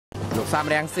លោកសាម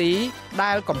រាំងស៊ី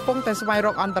ដែលកំពុងតែស្វែងរ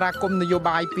កអន្តរាគមន៍នយោ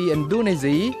បាយពីឥណ្ឌូនេ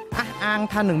ស៊ីអះអាង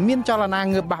ថានឹងមានចលនា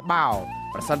ងើបបះបោរ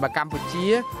ប្រសិនបើកម្ពុជា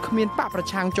គ្មានបកប្រ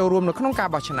ឆាំងចូលរួមនៅក្នុងការ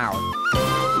បោះឆ្នោត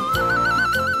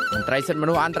មន្ត្រីសិទ្ធិម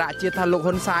នុស្សអន្តរជាតិថាលោក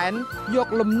ហ៊ុនសែនយក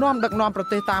លំនាំដឹកនាំប្រ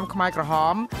ទេសតាមខ្មែរក្រហ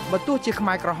មបើទោះជាខ្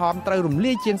មែរក្រហមត្រូវរំ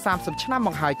លាយជាង30ឆ្នាំម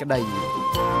កហើយក្តី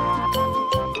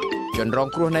ជនរង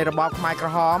គ្រោះនៃរបបខ្មែរក្រ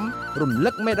ហមរំ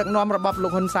លឹកមេដឹកនាំរបបលោ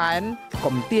កហ៊ុនសែន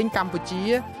កុំទាញកម្ពុជា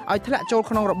ឲ្យធ្លាក់ចូល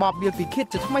ក្នុងរបបវាលពិឃាត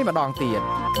ជាថ្មីម្ដងទៀត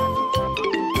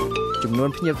ចំនួន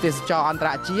ភ្ញៀវទេសចរអន្តរ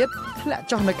ជាតិធ្លាក់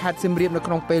ចុះនៅខេត្តសៀមរាបនៅ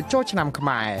ក្នុងពេលចូលឆ្នាំខ្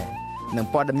មែរនិង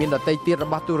ព័ត៌មានដទៃទៀតរ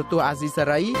បស់ទូរទស្សន៍អាស៊ីសេ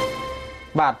រី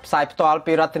បាទផ្សាយផ្ទាល់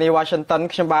ពីរដ្ឋធានី Washington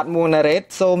ខ្ញុំបាទមួងណារ៉េត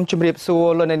សូមជម្រាបសួរ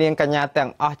លោកអ្នកនាងកញ្ញាទាំង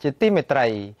អស់ជាទីមេត្រី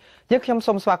យើងខ្ញុំ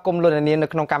សូមស្វាគមន៍លោកអ្នកនាងនៅ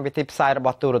ក្នុងកម្មវិធីផ្សាយរប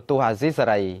ស់ទូរទស្សន៍អាស៊ីសេ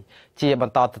រីជាប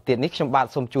ន្តទៅទៀតនេះខ្ញុំបាទ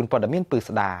សូមជូនព័ត៌មានពិ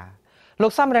ស្ដាលោ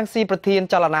កសំរងស៊ីប្រធាន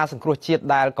ចលនាសង្គ្រោះជាតិ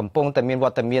ដែលកំពុងតែមានវ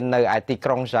ត្តមាននៅឯទីក្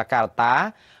រុងយ៉ាកាតា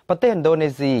ប្រទេសឥណ្ឌូនេ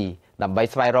ស៊ីដើម្បី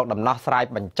ស្វែងរកដំណោះស្រាយ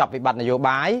បញ្ចប់វិបត្តិនយោ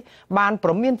បាយបានប្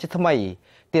រមានជាថ្មី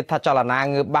ទៀតថាចលនា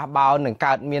ងើបបះបោរនឹង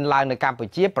កើតមានឡើងនៅកម្ពុ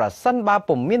ជាប្រសិនបើ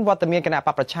ពុំមានវត្តមានគណៈប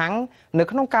កប្រឆាំងនៅ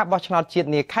ក្នុងការបោះឆ្នោតជាតិ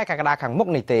នាខែកក្កដាខាងមុខ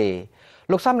នេះទេ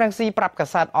លោកសំរងស៊ីប្រាប់កា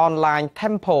សែតអនឡាញ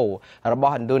Tempo រប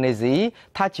ស់ឥណ្ឌូនេស៊ី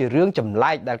ថាជារឿងចម្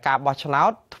លែកដែលការបោះឆ្នោ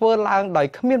តធ្វើឡើងដោយ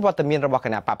គ្មានវត្តមានរបស់គ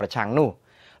ណៈបកប្រឆាំងនោះ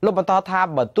លោកបន្តថា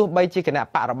បើទោះបីជាគណៈ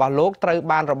បករបស់លោកត្រូវ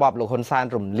បានរបបលោកហ៊ុនសែន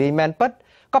រំលាយមែនពិត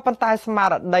ក៏ប៉ុន្តែស្មា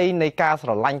រតីនៃការស្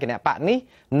រឡាញ់គណៈបកនេះ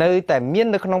នៅតែមាន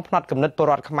នៅក្នុងផ្នត់គំនិតពល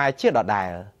រដ្ឋខ្មែរជាដដែ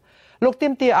លលោកទា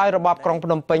មទារឲ្យរបបក្រុងភ្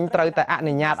នំពេញត្រូវតែអ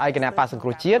នុញ្ញាតឲ្យគណៈបកសង្គ្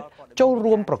រោះជាតិចូល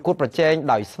រួមប្រកួតប្រជែង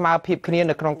ដោយស្មើភាពគ្នា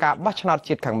នៅក្នុងការបោះឆ្នោត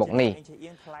ជាតិខាងមុខនេះ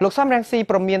លោកសំរងស៊ី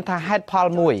ប្រមានថាហេតុផល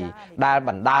មួយដែលប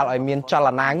ណ្ដាលឲ្យមានចល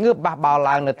នាងើបបះបោរ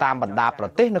ឡើងនៅតាមបណ្ដាប្រ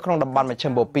ទេសនៅក្នុងតំបន់មជ្ឈិ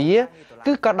មបូព៌ា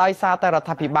គឺក៏ដោយសារតែរដ្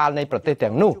ឋាភិបាលនៃប្រទេស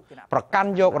ទាំងនោះប្រកាន់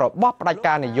យករបបផ្ដាច់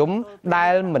ការនិយមដែ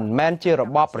លមិនមែនជារ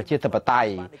បបប្រជាធិបតេយ្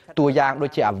យតួយ៉ាងដូច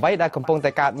ជាអ្វីដែលកំពុង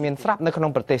តែកើតមានស្រាប់នៅក្នុ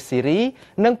ងប្រទេសស៊ីរី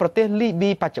និងប្រទេសលីប៊ី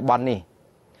បច្ចុប្បន្ននេះ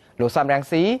លោកសំរង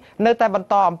ស៊ីនៅតែបន្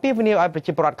តអំពាវនាវឲ្យប្រ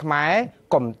ជាពលរដ្ឋខ្មែរ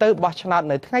កុំទៅបោះឆ្នោត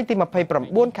នៅថ្ងៃទី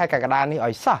29ខែកក្កដានេះ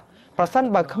ឲ្យសោះប្រសិន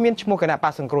បើគ្មានឈ្មោះគណៈប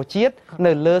កសង្គ្រោះជាតិ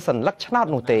នៅលើសញ្ញាឆ្នោត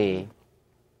នោះទេ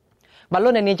បាទលោ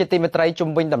កអ្នកនាងជាទីមេត្រីជំ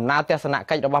វិញដំណើរទស្សន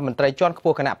កិច្ចរបស់មន្ត្រីជាន់ខ្ព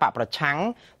ស់គណៈបកប្រឆាំង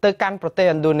ទៅកាន់ប្រទេស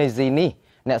ឥណ្ឌូនេស៊ីនេះ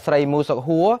អ្នកស្រីមូសុក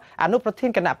ហួរអនុប្រធា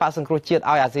នគណៈបកសង្គ្រោះជាតិ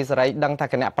ឲ្យអាស៊ីសេរីដឹងថា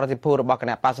គណៈប្រតិភូរបស់គ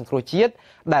ណៈបកសង្គ្រោះជាតិ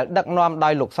ដែលដឹកនាំដោ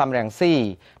យលោកសំរងស៊ី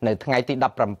នៅថ្ងៃទី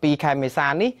17ខែមេសា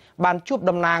នេះបានជួប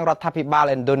តំណាងរដ្ឋាភិបាល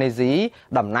ឥណ្ឌូនេស៊ី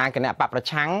តំណាងគណៈបកប្រ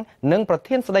ឆាំងនិងប្រ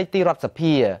ធានស្ដីទីរដ្ឋស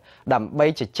ភាដើម្បី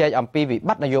ជជែកអំពីវិប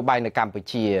ត្តិនយោបាយនៅកម្ពុ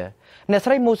ជាអ្នក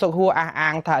ស្រីមូសុកហួរអះអា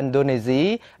ងថាឥណ្ឌូនេស៊ី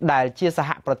ដែលជាសហ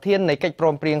ប្រធាននៃកិច្ចព្រ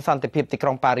មព្រៀងសន្តិភាពទីក្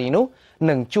រុងប៉ារីនោះ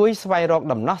នឹងជួយស្វែងរក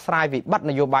ដំណោះស្រាយវិបត្តិ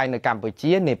នយោបាយនៅកម្ពុ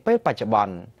ជានាពេលបច្ចុប្ប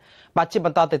ន្នបាទជាប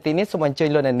ន្តទៅទីនេះសូមអញ្ជើញ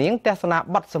លោកអ្នកនាងទស្សនា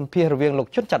បទសម្ភាសន៍រវាងលោក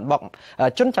ជុនច័ន្ទបុត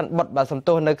បាទសំ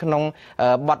ទោសនៅក្នុង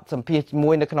បទសម្ភាសន៍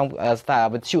មួយនៅក្នុងស្ថាប័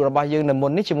នវិទ្យុរបស់យើងនៅមុ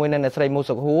ននេះជាមួយនឹងអ្នកស្រីមូ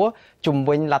សុកហួរជំ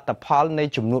វិញលទ្ធផលនៃ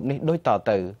ជំនួបនេះដូចត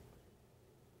ទៅ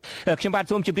ខ្ញុំបាទ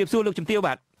សូមជម្រាបសួរលោកជំទាវ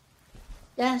បាទ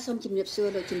ចាសូមជម្រាបសួរ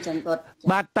លោកជុនច័ន្ទបុត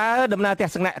បាទតើដំណើរទ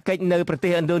ស្សនកិច្ចនៅប្រទេ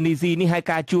សឥណ្ឌូនេស៊ីនេះហើយ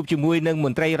ការជួបជាមួយនឹងម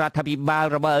ន្ត្រីរដ្ឋាភិបាល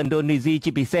របស់ឥណ្ឌូនេស៊ី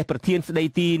ជាពិសេសប្រធានស្ដី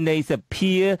ទីនៃស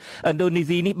ភាឥណ្ឌូនេ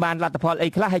ស៊ីនេះបានលទ្ធផលអី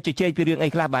ខ្លះហើយជជែកពីរឿងអី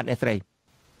ខ្លះបាទអ្នកស្រី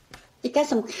ជាការ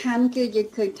សំខាន់គឺយើង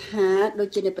ឃើញថាដូច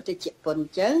ជានៅប្រទេសជប៉ុនអ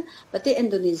ញ្ចឹងប្រទេសឥ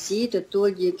ណ្ឌូនេស៊ីទទួល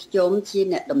យើងខ្ញុំជា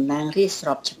អ្នកតំណាងរាស្ត្រស្រ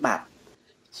បច្បាប់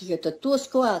ជាទទួល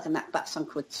ស្គាល់គណៈបកសង្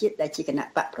គ្រោះជាតិដែលជាគណៈ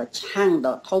បកប្រឆាំង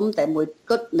ដ៏ធំតែមួយ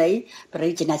គត់នៃប្រ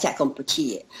ជាណាចក្រកម្ពុជា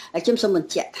ហើយខ្ញុំសូមបញ្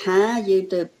ជាក់ថាយើង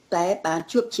ទៅតែបាន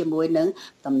ជួបជាមួយនឹង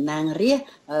តំណាងរាស្ត្រ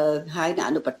ហើយនៅ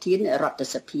អនុប្រធានរដ្ឋ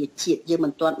សភាជាតិយើងមិ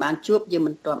នទាន់បានជួប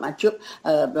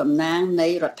តំណាងនៃ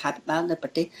រដ្ឋាភិបាលនៅប្រ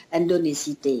ទេសឥណ្ឌូនេ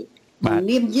ស៊ីទេ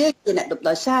នាមយើងជាអ្នក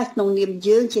ដោយសារក្នុងនាម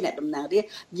យើងជាអ្នកតំណាងរាស្ត្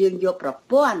រយើងយកប្រ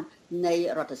ព័ន្ធនៃ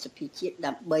រដ្ឋសភាជាតិ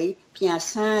ដើម្បីផ្ញើ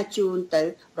សារជូនទៅ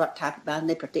រដ្ឋាភិបាល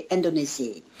នៃប្រទេសឥណ្ឌូនេស៊ី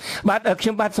បាទខ្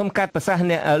ញុំបាទសូមកាត់ប្រសាសន៍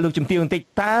អ្នកលោកជំទាវបន្តិច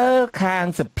តើខាង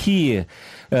សភា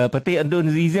ប្រទេសឥណ្ឌូ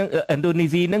នេ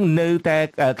ស៊ីនឹងនៅតែ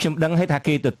ខ្ញុំដឹងហើយថា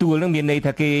គេទទួលនឹងមានន័យ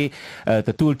ថាគេ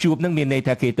ទទួលជួបនឹងមានន័យ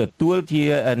ថាគេទទួលជា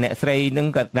អ្នកស្រីនឹង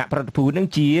គណៈប្រតិភូនឹង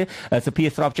ជាសភា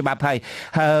ស្របច្បាប់ហើយ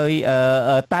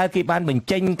តើគេបានបញ្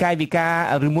ចេញកាយវិការ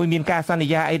ឬមួយមានការសន្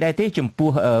យាអីដែរទេចំ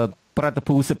ពោះប្រតិ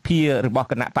ភូសភារបស់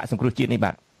គណៈបកសង្គ្រោះជាតិនេះ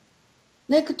បាទ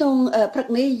នៅក្នុងព្រឹក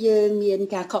នេះយើងមាន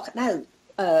ការខកក្តៅ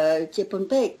ជាពំ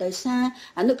ពេកដោយសារ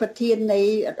អនុប្រធាននៃ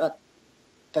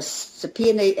សភា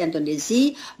នៃឥណ្ឌូនេស៊ី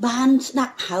បានស្ដា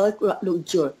ប់ហើយលោក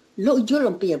យល់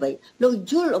អំពីអ្វីលោក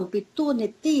យល់អំពីទួនា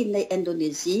ទីនៃឥណ្ឌូនេ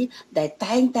ស៊ីដែល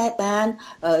តែងតែបាន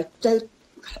ទៅ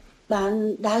បាន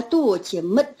ដើរតួជា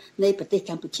មិត្តនៃប្រទេស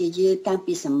កម្ពុជាយើងតាំង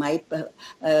ពីសម័យ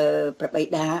ប្របី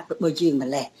ដារបស់យើង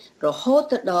ម្លេះរហូត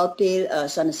ទៅដល់ពេល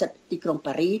សន្និសីទទីក្រុង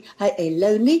ប៉ារីហើយឥ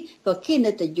ឡូវនេះក៏គេ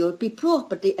នៅតែយល់ពីព្រោះ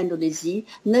ប្រទេសឥណ្ឌូនេស៊ី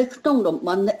នៅក្នុងតំប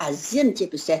ន់នៅអាស៊ានជា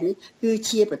ពិសេសនេះគឺ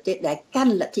ជាប្រទេសដែលកា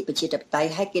ន់លទ្ធិប្រជាធិបតេយ្យ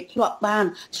ហើយគេធ្លាប់បាន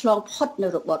ឆ្លងផុតនៅ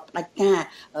របបផ្ដាច់ការ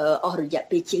អស់រយៈ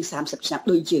ពេលជាង30ឆ្នាំ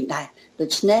ដូចយើងដែរដូ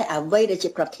ច្នេះអ្វីដែលជា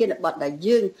ប្រធានបទដែល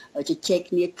យើងជជែក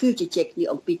គ្នាគឺជជែកគ្នា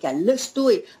អំពីការលើកស្ទួ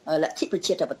យលទ្ធិប្រ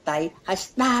ជាធិបតេយ្យហើយ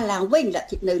ស្ដារឡើងវិញលទ្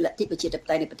ធិប្រជាធិប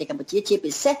តេយ្យនៅប្រទេសកម្ពុជាជា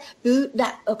ពិសេសគឺដា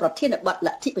ក់ប្រធានបទល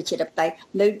ទ្ធិប្រជាធិបតេយ្យ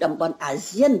នៅតំបន់អា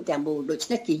ស៊ានទាំងមូលដូច្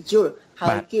នេះគេយល់ហើ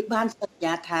យគេបានសន្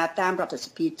យាថាតាមរដ្ឋស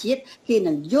ភាជាតិគេ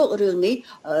នឹងយករឿងនេះ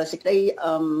សេចក្តី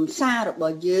សាររប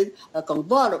ស់យើងកង្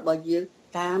វល់របស់យើង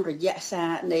តាមរយៈសារ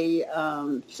នៃ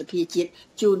សភាជាតិ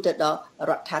ជូនទៅដល់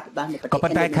រដ្ឋាភិបាលនៃប្រទេសក៏ប៉ុ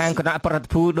ន្តែខាងគណៈប្រតិ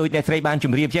ភូដោយអ្នកស្រីបានជ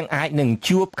ម្រាបចឹងអាចនឹង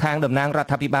ជួបខាងតំណាងរ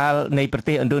ដ្ឋាភិបាលនៃប្រ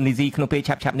ទេសឥណ្ឌូនេស៊ីក្នុងពេល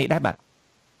ឆាប់ៗនេះដែរបាទ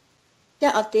ចា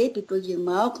អត់ទេពីព្រោះយើង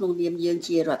មកក្នុងនាមយើង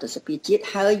ជារដ្ឋសភាជាតិ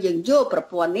ហើយយើងយកប្រ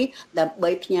ព័ន្ធនេះដើម្បី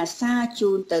ផ្ញើសារ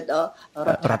ជូនទៅដល់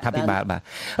រដ្ឋាភិបាលបាទ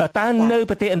តើនៅ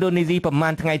ប្រទេសឥណ្ឌូនេស៊ីប្រហែ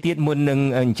លថ្ងៃទៀតមុននឹង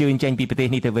អញ្ជើញចេញពីប្រទេស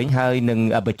នេះទៅវិញហើយនឹង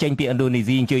បញ្ចេញពីឥណ្ឌូនេ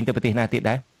ស៊ីអញ្ជើញទៅប្រទេសណាទៀត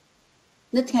ដែរ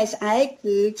នៅថ្ងៃស្អែក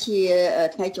គឺជា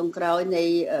ថ្ងៃចុងក្រោយនៃ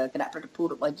គណៈប្រតិភូ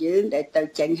របស់យើងដែលទៅ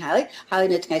ចេញហើយ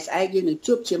នៅថ្ងៃស្អែកយើងនឹង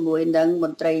ជួបជាមួយនឹងម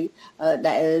ន្ត្រី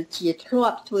ដែលជាធ្លា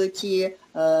ប់ធ្វើជា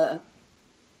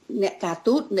អ្នកការ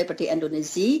ទូតនៃប្រទេសឥណ្ឌូនេ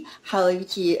ស៊ីហើយ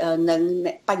ជានឹង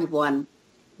អ្នកបញ្ញវន្ត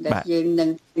ដែលយើងនឹង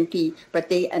ពីប្រ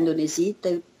ទេសឥណ្ឌូនេស៊ី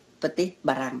ទៅប្រទេស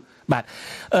បារាំងបាទ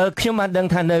ខ្ញុំបានដឹង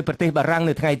ថានៅប្រទេសបារាំង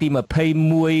នៅថ្ងៃទី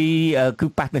21គឺ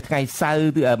ប៉ះនៅថ្ងៃសៅរ៍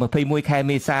21ខែ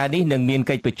មេសានេះនឹងមាន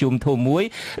កិច្ចប្រជុំធំមួយ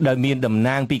ដោយមានតំ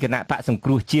ណាងពីគណៈបកសង្គ្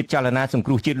រោះជាតិចលនាសង្គ្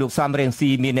រោះជាតិលោកសំរងស៊ី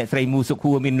មានអ្នកស្រីមូសុ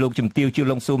ខួរមានលោកជំទាវជួ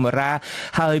ឡុងស៊ូម៉ារ៉ា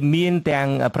ហើយមានទាំង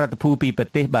ប្រតិភូពីប្រ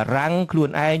ទេសបារាំងខ្លួន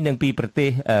ឯងនិងពីប្រទេស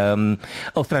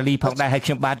អូស្ត្រាលីផងដែរហើយខ្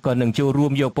ញុំបាទក៏នឹងចូលរួ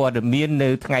មយកព័ត៌មាននៅ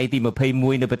ថ្ងៃទី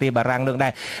21នៅប្រទេសបារាំងនោះដែ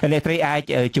រអ្នកស្រីអាច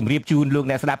ជម្រាបជូនលោក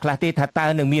អ្នកស្ដាប់ខ្លះទេថាតើ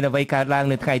នឹងមានអ្វីកើតឡើង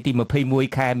នៅថ្ងៃទី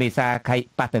21ខែមេសា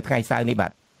ប៉ះនៅថ្ងៃសៅរ៍នេះបា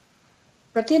ទ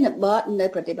ប្រធានបទនៅ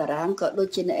ប្រទេសបារាំងក៏ដូច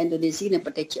ជានៅឥណ្ឌូនេស៊ីនិង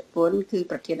ប្រទេសជប៉ុនគឺ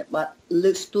ប្រធានបទ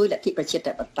លើកស្ទួយលទ្ធិប្រជា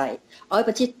ធិបតេយ្យឲ្យ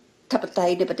ប្រជាធិបតេ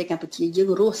យ្យនៅប្រទេសកម្ពុជាយើង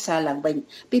រស់សារឡើងវិញ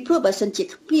ពីព្រោះបើសិនជា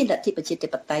គ្មានលទ្ធិប្រជាធិ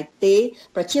បតេយ្យទេ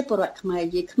ប្រជាពលរដ្ឋខ្មែរ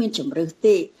យើងគ្មានជំរឿស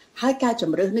ទេហើយការ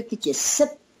ជំរឿសនេះគឺជាសិ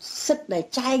ទ្ធិដែល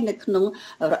ចែងនៅក្នុង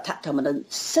រដ្ឋធម្មនុញ្ញ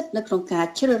សិទ្ធិនៅក្នុងការ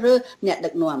ជ្រើសរើសអ្នកដឹ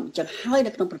កនាំអញ្ចឹងហើយ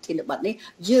នៅក្នុងប្រធានបទនេះ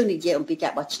យើងនិយាយអំពីកា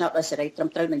របោះឆ្នោតដោយសេរីត្រឹម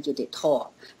ត្រូវនិងយុត្តិធម៌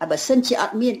ហើយបើសិនជាអ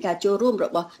ត់មានការចូលរួមរ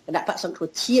បស់គណៈបក្សសង្គ្រោះ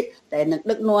ជាតិដែលនឹង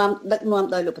ដឹកនាំ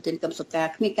ដោយលោកប្រធានកឹមសុខា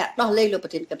គ្មានការដោះលែងលោកប្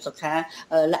រធានកឹមសុខា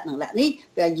លក្ខណៈនេះ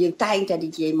យើងតែងតែ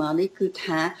និយាយមកនេះគឺ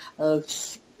ថា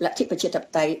លទ្ធិប្រជាធិប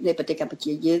តេយ្យនៃប្រទេសកម្ពុ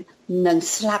ជាយើងនឹង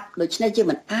ស្លាប់ដូច្នេះយើង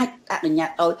មិនអាចអនុញ្ញាត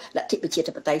ឲ្យលទ្ធិប្រជា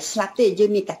ធិបតេយ្យស្លាប់ទេយើង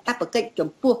មានកាតព្វកិច្ចចំ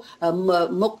ពោះ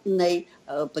មុខនៃ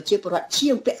ប្រជាពលរដ្ឋជា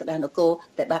ងពាក់កណ្ដាលនគរ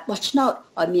តែបានបោះឆ្នោត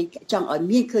ឲ្យមានចង់ឲ្យ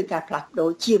មានឃើញការផ្លាស់ប្ដូរ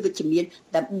ជាវិជ្ជមាន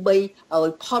ដើម្បីឲ្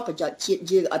យផលប្រយោជន៍ជាតិ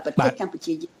យើងឲ្យប្រទេសកម្ពុ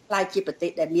ជាយើងក្លាយជាប្រទេស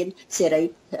ដែលមានសេរី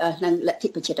និងលទ្ធិ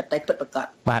ប្រជាធិបតេយ្យពិតប្រាកដ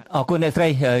បាទអរគុណអ្នកស្រី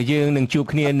យើងនឹងជួប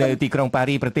គ្នានៅទីក្រុងប៉ា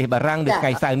រីប្រទេសបារាំងនៅថ្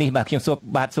ងៃសៅរ៍នេះបាទខ្ញុំសូ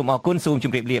មអរគុណសូមជ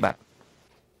ម្រាបលាបាទ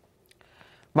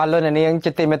បាទលោកនាង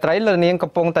ជាទីមេត្រីលោកនាង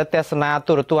កំពុងតែទស្សនា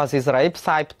ទូរទស្សន៍អាស៊ីសេរីផ្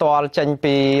សាយផ្ទាល់ចេញ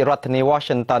ពីរដ្ឋធានី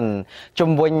Washington ជុំ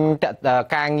វិញ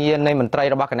ការងារនៃមន្ត្រី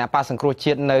របស់គណៈបក្សសង្គ្រោះ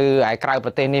ជាតិនៅឯក្រៅប្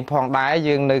រទេសនេះផងដែរ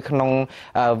យើងនៅក្នុង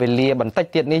វេលាបន្តិច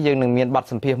ទៀតនេះយើងនឹងមានបទ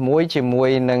សម្ភាសន៍មួយជាមួយ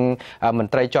នឹងម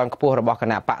ន្ត្រីជាន់ខ្ពស់របស់គ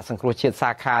ណៈបក្សសង្គ្រោះជាតិ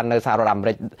សាខានៅសហរដ្ឋអាមេ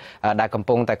រិកដែលកំ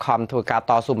ពុងតែខំធ្វើការ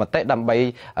តស៊ូមតិដើម្បី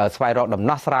ស្វែងរកដំ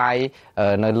ណោះស្រាយ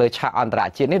នៅលើឆាកអន្តរ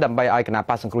ជាតិនេះដើម្បីឲ្យគណៈ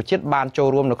បក្សសង្គ្រោះជាតិបានចូល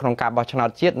រួមនៅក្នុងការបោះឆ្នោត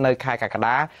ជាតិនៅខែកក្ក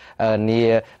ដានា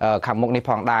ខាងមុខនេះ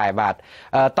ផងដែរបាទ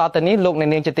តទៅនេះលោកអ្នក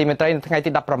នាងជាទីមេត្រីនៅថ្ងៃទី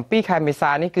17ខែមេ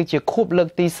សានេះគឺជាខួបលើក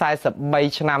ទី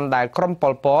43ឆ្នាំដែលក្រុមប៉ុ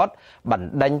លពតបណ្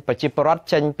ដេញប្រជាពលរដ្ឋ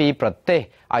ចេញពីប្រទេស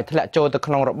ឲ្យធ្លាក់ចូលទៅ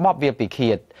ក្នុងរបបវាលពិ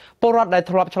ឃាតពលរដ្ឋដែល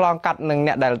ធ្លាប់ឆ្លងកាត់នឹង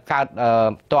អ្នកដែលកើត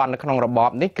តន់នៅក្នុងរបប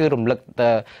នេះគឺរំលឹក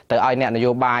ទៅឲ្យអ្នកន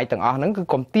យោបាយទាំងអស់ហ្នឹងគឺ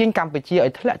កុំទាញកម្ពុជាឲ្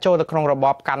យធ្លាក់ចូលទៅក្នុងរប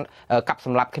បកាប់ស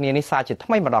ម្លាប់គ្នានេះសារជាថ្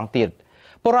មីម្ដងទៀត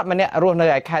ពលរដ្ឋម្នាក់រស់នៅ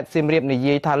ឯខេត្តសៀមរាបនិ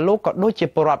យាយថាលោកក៏ដូចជា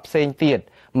ពលរដ្ឋផ្សេងទៀត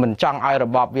មិនចង់ឲ្យរ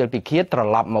បបវាលពិឃាតត្រ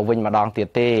ឡប់មកវិញម្ដងទៀត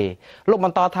ទេលោកប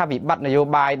ន្តថាវិបត្តិនយោ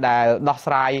បាយដែលដោះ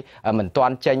ស្រាយមិនទា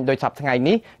ន់ចេញដោយសប្តាហ៍ថ្ងៃ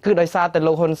នេះគឺដោយសារតែ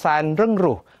លោកហ៊ុនសែនរឹង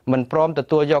រូសមិនព្រមទ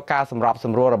ទួលយកការសម្របស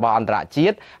ម្រួលរបស់អន្តរជា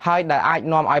តិហើយដែលអាច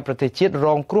នាំឲ្យប្រទេសជាតិរ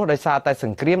ងគ្រោះដោយសារតែស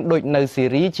ង្គ្រាមដូចនៅស៊ី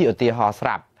រីជាឧទាហរណ៍ស្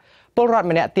រាប់ពលរដ្ឋ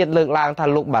ម្នាក់ទៀតលើកឡើងថា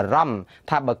លោកបារម្ភ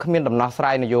ថាបើគ្មានដំណោះស្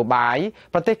រាយនយោបាយ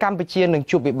ប្រទេសកម្ពុជានឹង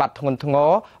ជួបវិបត្តិធ្ងន់ធ្ង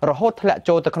ររហូតធ្លាក់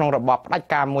ចូលទៅក្នុងរបបផ្ដាច់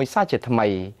ការមួយសាជាថ្មី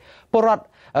ពលរដ្ឋ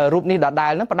រូបនេះដដែ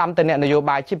លនឹងផ្ដាំទៅអ្នកនយោ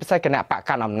បាយជាពិសេសគណៈបក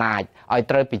កណ្ដាលអំណាចឲ្យ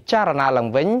ត្រូវពិចារណាឡើង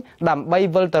វិញដើម្បី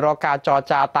វិលទៅរកការចរ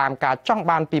ចាតាមការចង់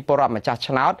បានពីពលរដ្ឋម្ចាស់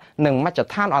ឆ្នោតនិងមជ្ឈ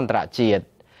ដ្ឋានអន្តរជាតិ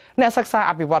អ្នកសិក្សា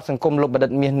អភិវឌ្ឍសង្គមលោកបណ្ឌិ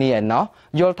តមាសនេះឯណោះ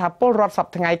យល់ថាពលរដ្ឋសប្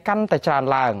តាហ៍ថ្ងៃកាន់តែច្រើន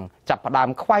ឡើងចាប់ផ្ដើម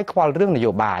ខ្វាយខ្វល់រឿងន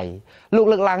យោបាយលោក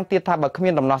លើកឡើងទៀតថាបើគ្មា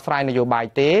នដំណោះស្រាយនយោបាយ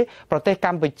ទេប្រទេសក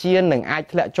ម្ពុជានឹងអាច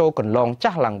ធ្លាក់ចូលកន្លង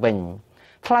ចាស់ឡើងវិញ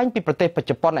ថ្លែងពីប្រទេស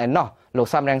ជប៉ុនឯណោះលោក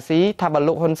សំរងស៊ីថាបើ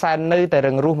លោកហ៊ុនសែននៅតែ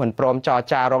រឹងរូសមិនព្រមចរ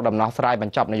ចារកដំណោះស្រាយប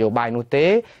ញ្ចប់នយោបាយនោះទេ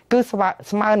គឺ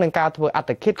ស្មើនឹងការធ្វើអត្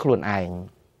តឃាតខ្លួនឯង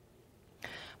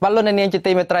បាទលោកនាងជា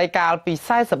ទីមេត្រីកាលពី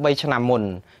43ឆ្នាំមុន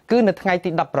គឺនៅថ្ងៃទី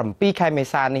17ខែមេ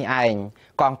សានេះឯង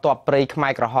កងទ័ពព្រៃខ្មែ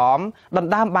រក្រហមដ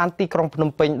ណ្ដើមបានទីក្រុងភ្នំ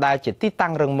ពេញដែលជាទីតាំ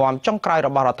ងរឹងមាំចុងក្រោយរ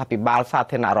បស់រដ្ឋាភិបាលសា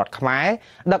ធារណរដ្ឋខ្មែរ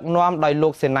ដឹកនាំដោយលោ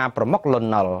កសេនាប្រមុខលន់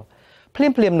នល់ភ្លា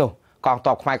មនោះកង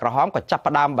ទ័ពខ្មែរក្រហមក៏ចាប់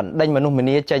ផ្ដើមបណ្ដេញមនុស្សម្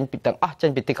នាចេញពីទាំងអស់ចេញ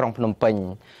ពីទីក្រុងភ្នំពេញ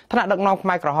ថ្នាក់ដឹកនាំខ្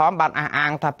មែរក្រហមបានអះអា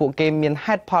ងថាពួកគេមាន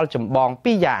ហេតុផលចម្បង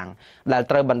2យ៉ាងដែល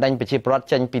ត្រូវបណ្ដេញប្រជាពលរដ្ឋ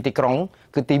ចេញពីទីក្រុង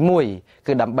គឺទី1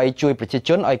គឺដើម្បីជួយប្រជាជ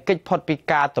នឲ្យគេចផុតពី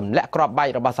ការទម្លាក់គ្រាប់បែក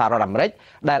របស់សហរដ្ឋអាមេរិក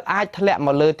ដែលអាចធ្លាក់ម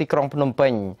កលើទីក្រុងភ្នំពេ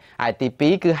ញហើយទី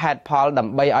2គឺហេតុផលដើ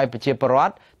ម្បីឲ្យប្រជាពលរ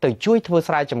ដ្ឋទៅជួយធ្វើ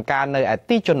ស្រែចម្ការនៅឯ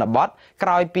ទីជនបទក្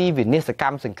រោយពីវិនាសក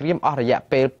ម្មសង្គ្រាមអស់រយៈ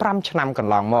ពេល5ឆ្នាំក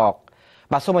ន្លងមក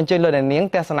បាទសូមអញ្ជើញលោកនាង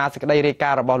ទស្សនាសេចក្តីរាយកា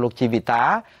រណ៍របស់លោកជីវិតា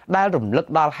ដែលរំលឹក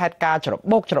ដល់ហេតុការណ៍ច្រ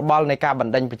បូកច្របល់នៃការប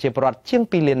ណ្ដេញប្រជាពលរដ្ឋជាង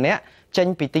2លាននាក់ចេញ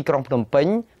ពីទីក្រុងភ្នំពេញ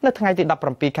នៅថ្ងៃទី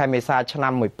17ខែមេសាឆ្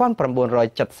នាំ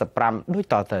1975ដូច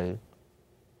តទៅ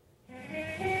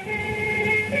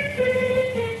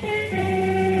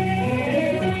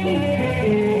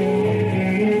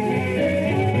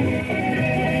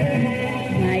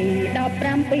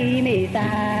17មេសា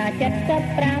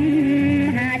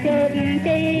75ហាជោគ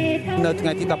ជ័យនៅថ្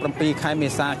ងៃទី17ខែមេ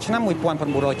សាឆ្នាំ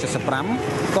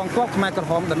1975កងទ័ពខ្មែរក្រ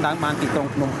ហមដណ្ដើមបានទីក្រុង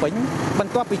ភ្នំពេញប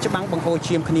ន្ទាប់ពីច្បាំងបង្ហូរ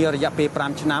ឈាមគ្នារយៈពេល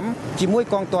5ឆ្នាំជាមួយ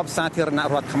កងទ័ពសាធារណ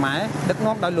រដ្ឋខ្មែរដឹក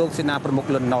នាំដោយលោកសេនាប្រមុខ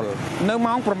លន់នល់នៅ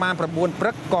ម៉ោងប្រមាណ9ព្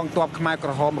រឹកកងទ័ពខ្មែរក្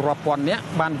រហមរាប់ពាន់នាក់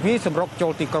បានវាយសម្រុកចូ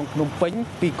លទីក្រុងភ្នំពេញ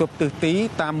ពីគ្រប់ទិសទី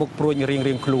តាមមុខព្រួញរៀង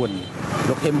ៗខ្លួន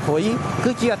លោកហេមហ៊ុយ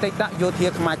គឺជាអតីតយោធា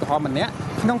ខ្មែរក្រហមម្នាក់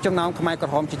ក្នុងចំណោមខ្មែរក្រ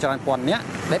ហមជាច្រើនពាន់នាក់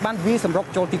ដែលបានវាយសម្រុក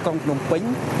ចូលទីក្រុងភ្នំពេញ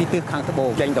ពីទិសខាងត្បូង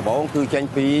ចេញត្បូងគឺចេញ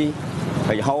ពី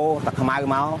ព្រៃហូរទឹកខ្មៅ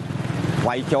មក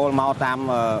វាយចូលមកតាម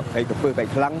ព្រៃកពើព្រៃ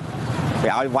ខ្លឹងគេ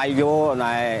ឲ្យវាយយក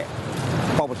ណែ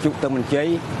បបជុទៅមន្ជ័យ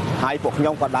ហើយពួកខ្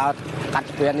ញុំក៏ដើរកាត់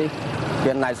ស្ពាននេះស្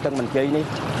ពានណៃស្ទឹងមន្ជ័យនេះ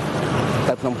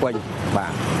ទៅភ្នំពេញបា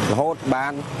ទរហូតបា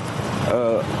ន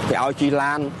គេឲ្យជី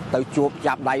ឡានទៅជួប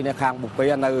ចាប់ដៃនៅខាងបុព្វា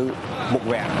នៅមុខ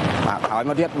វាំងបាទឲ្យ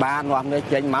មកទៀតបាននាំនេះ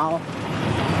ចេញមក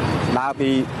ដើរពី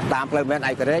តាមផ្លូវមែន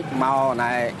ឯករេចមក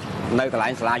នៅកន្លែ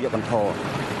ងសាលាយុទ្ធន្ធរ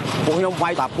ពួកខ្ញុំវា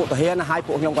យតាពួកទាហានហើយ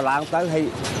ពួកខ្ញុំក៏ឡើងទៅហើយ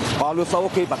ក៏លឺសូ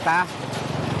គេប្រកាស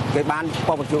គេបានប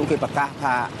បជុំគេប្រកាស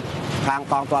ថាខាង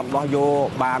កងទ័ពរបស់យោ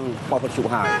បានបបជុំ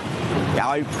ហើយគេ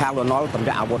ឲ្យខាងលន់នល់តម្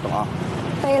រាក់អាវុធទាំងអស់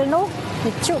ពេលនោះ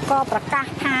វិទ្យុក៏ប្រកាស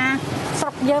ថាស្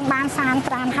រុកយើងបានសាន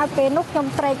ត្រានហើយពេលនោះខ្ញុំ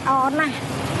ត្រេកអរណាស់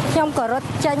ខ្ញុំក៏រត់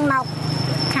ចេញមក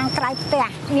ខាងក្រៅផ្ទះ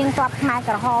មានទ័ពខ្មែរ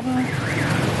ក្រហម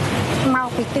មក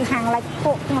ពីទិសខាងលិច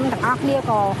ពួកខ្ញុំទាំងអស់គ្នា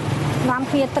ក៏នាំ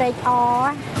គ្នាត្រេកអរ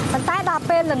ប៉ុន្តែដល់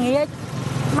ពេលល្ងាច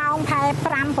ម៉ោងផែ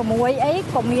5 6អី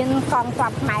ក៏មានកងទ័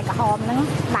ពខ្មែរក្រហមហ្នឹង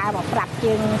ដើរមកប្រាប់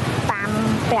យើងតាម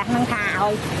ផ្ទះហ្នឹងថាឲ្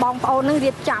យបងប្អូនហ្នឹង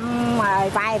រៀបចំ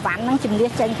វាយវ៉ាន់ហ្នឹងជំនះ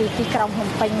ចេញពីទីក្រុងភ្នំ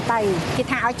ពេញទៅគេ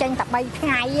ថាឲ្យចេញតែ3ថ្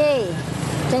ងៃទេ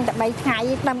ចេញតែ3ថ្ងៃ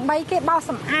ដើម្បីគេបោស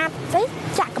សម្អាតទេ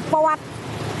ចាក់កពត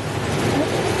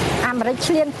អាមេរិក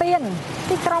ឈ្លានពាន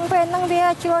ទីក្រុងពេលហ្នឹងវា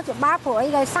ជួលច្បាប់ព្រោះអី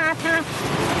ដោយសារថា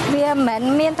វាមិន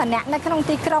មែនមានតែអ្នកនៅក្នុង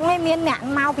ទីក្រុងទេមានអ្នក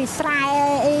មកពីស្រែ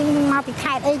អីមកពី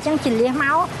ខេត្តអីចឹងជលៀសម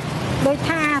កដោយ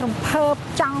ថារំភើប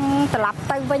ចង់ត្រឡប់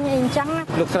ទៅវិញអីចឹង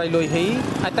លោកស្រីលុយហ៊ី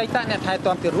អតីតអ្នកថែ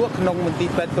ទាំទារកក្នុងមន្ទីរ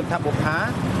ពេទ្យគុណថាបុប្ផា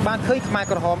បានឃើញខ្មែរ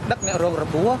ក្រហមដឹកអ្នករងរ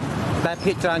បួសដែល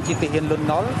ភាគច្រើនជាទាហានលន់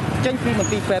នល់ចេញពីម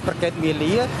ន្ទីរពេទ្យប្រកេតមា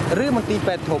លាឬមន្ទីរ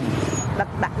ពេទ្យធំដឹក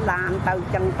ដាក់ឡានទៅ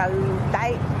ចឹងទៅតែ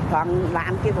ត្រង់ឡា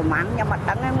នគេប្រហែលខ្ញុំអត់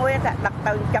ដឹងទេមួយតែដឹក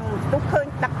ទៅចឹងទុកឃើញ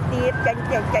ដឹកទៀតចេញ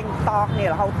តគ្នា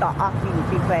រហូតដល់អស់ពីមន្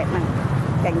ទីរពេទ្យហ្នឹង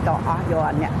ចេញតអស់យក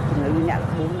អ្នកជំងឺអ្នករ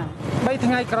បួសហ្នឹង3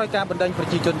ថ្ងៃក្រោយការបណ្ដេញប្រ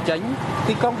ជាជនចេញ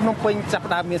ទីក្រុងភ្នំពេញចាប់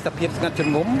ផ្ដើមមានសភាពស្ងាត់ជ្រ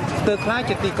ងំស្ទើរคล้าย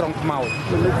ជាទីក្រុងខ្មោច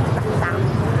មនុស្សតាំង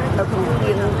នៅក្នុង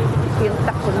ទៀង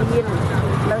ទឹកពលាន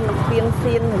នៅក្នុងទៀង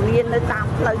សៀនពលាននៅតាម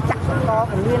ផ្លូវចាក់កក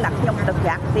ពលានអាខ្ញុំទៅប្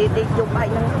រាក់ទេជុំហើយ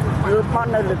នឹងលើផង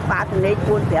នៅលើបាតនេក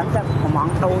4 5ទៅកំង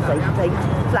តោស្រី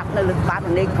ស្លាប់នៅលើបាត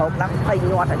នេកគ្រប់ដល់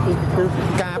20ញាត់អាទីគឺ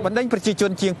ការបណ្ដេញប្រជាជ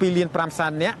នជាង2លាន5សែ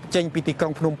ននាក់ចេញពីទីក្រុ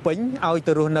ងភ្នំពេញឲ្យ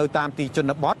ទៅរស់នៅតាមទីជ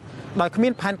នបទដោយគ្មា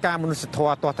នផែនការមនុស្សធ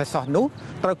ម៌ទាស់តែសោះនោះ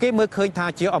ត្រូវគេមើលឃើញថា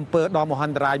ជាអំពើដ៏មហ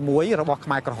ន្តរាយមួយរបស់ខ្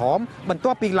មែរក្រហមបន្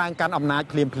ទាប់ពីឡើងកាន់អំណាច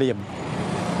ភ្លាម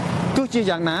ទោះជា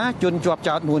យ៉ាងណាជនជាប់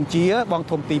ចោទនួនជាបង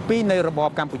ធំទី2នៃរបប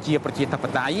កម្ពុជាប្រជាធិប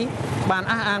តេយ្យបាន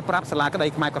អះអាងប្រាប់សាលាក្តី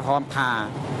ខ្មែរក្រហមថា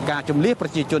ការជំនះប្រ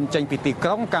ជាជនចេញពីទីក្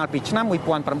រុងកាលពីឆ្នាំ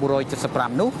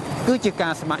1975នោះគឺជាកា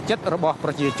រស្ម័គ្រចិត្តរបស់ប្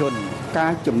រជាជនកា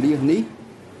រជំនះនេះ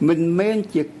មិនមែន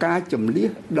ជាការជំនះ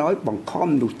ដោយបង្ខំ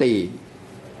នោះទេ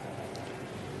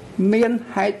មាន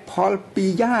ហេតុផលពី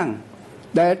រយ៉ាង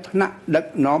ដែលថ្នាក់ដឹក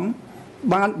នាំ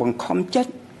បានបង្ខំចិត្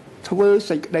តធ្វើ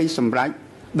សេចក្តីសម្រេច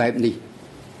បែបនេះ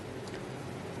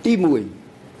ទី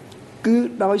1គឺ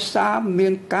ដោយសារមា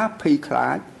នការភ័យខ្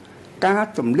លាចការ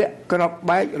ទម្លាក់គ្រាប់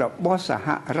បែករបស់សហ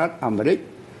រដ្ឋអាមេរិក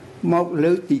មក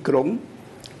លើទីក្រុង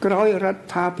ក្រោយរដ្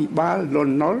ឋាភិបាលល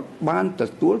ន់នល់បានទ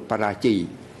ទួលបរាជ័យ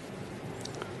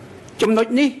ចំណុច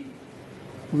នេះ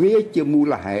វាជាមូ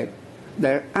លហេតុ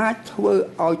ដែលអាចធ្វើ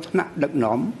ឲ្យថ្នាក់ដឹក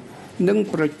នាំនិង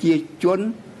ប្រជាជន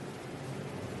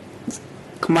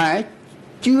ខ្មែរ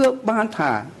ជឿបាន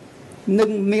ថានឹង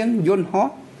មានយន្តហោះ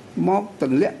មកទ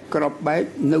ម្លាក់គ្រាប់បែក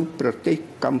នៅប្រទេស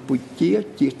កម្ពុជា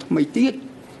ជាថ្មីទៀត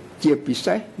ជាពិ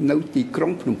សេសនៅទីក្រុ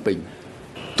ងភ្នំពេញ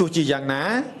ទោះជាយ៉ាងណា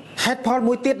ហេតុផល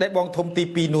មួយទៀតដែលបងធំទី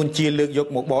2នួនជាលើកយក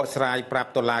មកបកស្រាយប្រាប់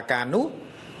តុលាការនោះ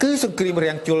គឺសង្គ្រាម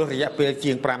រាំងជលរយៈពេល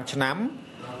ជាង5ឆ្នាំ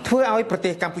ធ្វើឲ្យប្រទេ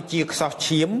សកម្ពុជាខ្សោះ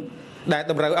ឈាមដែល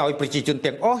តម្រូវឲ្យប្រជាជន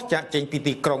ទាំងអស់ចាកចេញពី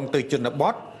ទីក្រុងទៅជនប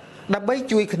ទដើម្បី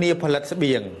ជួយគ្នាផលិតស្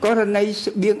បៀងករណី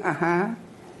ស្បៀងអាហារ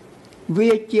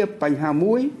វាជាបញ្ហា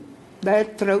មួយដែល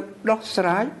ត្រូវដោះស្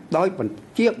រាយដោយ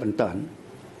ជាបន្ត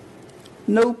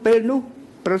នៅពេលនោះ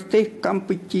ប្រទេសកម្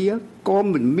ពុជាក៏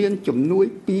មិនមានជំនួយ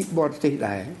ពីបរទេស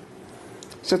ដែរ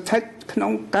ស្ថិតក្នុ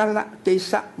ងកាលៈទេ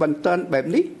សៈបន្តបែប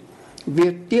នេះវា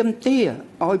ទាមទារ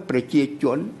ឲ្យប្រជាជ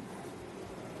ន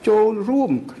ចូលរួ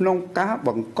មក្នុងការប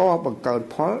ង្កើន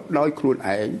ផលដោយខ្លួន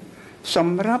ឯងស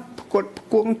ម្រាប់ផ្គត់ផ្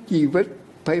គង់ជីវិត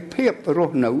ភាពរ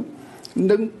ស់នៅ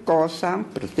និងកសាង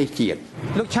ប្រទេសជាតិ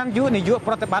លោកឆាន់យូនាយក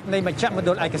ប្រតិបត្តិនៃមជ្ឈមណ្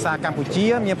ឌលឯកសារកម្ពុជា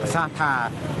មានប្រសាសន៍ថា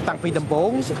តាំងពីដំបូ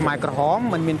ងខ្មែរក្រហម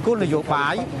មិនមានគោលនយោបា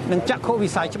យនិងចក្ខុវិ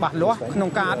ស័យច្បាស់លាស់ក្នុង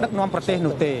ការដឹកនាំប្រទេស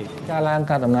នោះទេការឡើង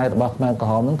ការដំណើររបស់ខ្មែរក្រ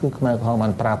ហមនោះគឺខ្មែរក្រហមបា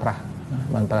នប្រើប្រាស់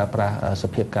ស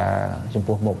ភាពការចំ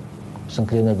ពោះមុខសង្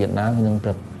គ្រាមនៅវៀតណាមនិង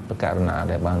ប្រកាសណា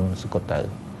ដែលបានសង្កត់ទៅ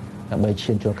ដើម្បី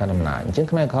ឈានចូលកាន់អំណាចអញ្ចឹង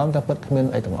ខ្មែរក្រហមតែពិតគ្មាន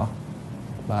អីទាំងអស់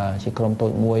បាទជាក្រុមតូ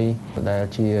ចមួយដែល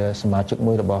ជាសមាជិក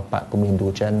មួយរបស់បកកុម្មុយនី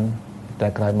សចិនតែ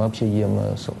ក្រោយមកព្យាយាម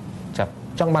ចាប់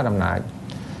ចង់បានអំណាច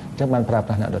អញ្ចឹងបានប្រើ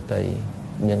ប្រាស់អ្នកដទៃ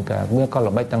មានកល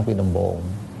ល្បិចតាំងពីដំបូង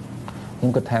ខ្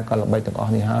ញុំគិតថាកលល្បិចទាំងអ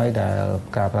ស់នេះហើយដែល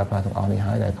ការប្រើប្រាស់ទាំងអស់នេះ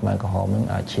ហើយដែលខ្មែរក្រហមនឹង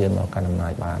អាចឈានមកកាន់អំណា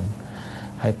ចបាន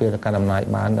ហើយពេលកាន់អំណាច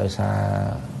បានដោយសារ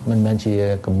មិនមែនជា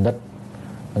គំនិត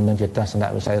មិនមែនជាទស្សន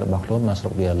វិស័យរបស់ខ្លួនមកស្រុ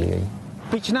កវាលាយ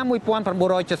ពីឆ្នាំ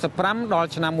1975ដល់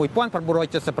ឆ្នាំ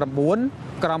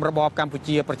1979ក្រោមរបបកម្ពុ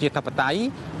ជាប្រជាធិបតេយ្យ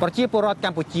ប្រជាពលរដ្ឋក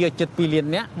ម្ពុជាជិត2លាន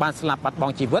នាក់បានស្លាប់បាត់ប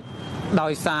ង់ជីវិតដោ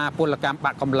យសារពលកម្ម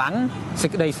បាក់កម្លាំងសេច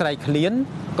ក្តីស្រែកឃ្លាន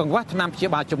កង្វះថ្នាំព្យា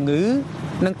បាលជំងឺ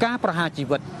និងការប្រហារជី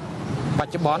វិតប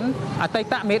ច្ចុប្បន្នអតី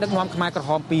តមេដឹកនាំខ្មែរក្រហ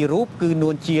ម2រូបគឺនួ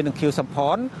នជានិងខៀវសំផ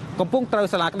នកំពុងត្រូវ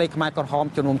សាលាក្តីខ្មែរក្រហម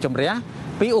ជំនុំជម្រះ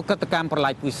ពីឧក្រិដ្ឋកម្មប្រល័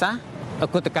យពូជសាសន៍ឧ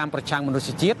ក្រិដ្ឋកម្មប្រឆាំងមនុស្ស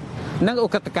ជាតិនិងឧ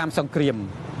ក្រិដ្ឋកម្មសង្គ្រាម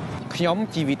ខ្ញុំ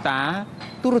ជីវិតា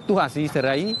ទូរទស្សន៍អាស៊ីសេ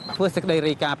រីធ្វើសេចក្តី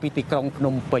រាយការណ៍ពីទីក្រុងភ្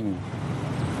នំពេញ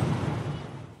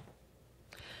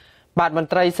បាទមន្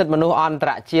ត្រីសិទ្ធិមនុស្សអន្ត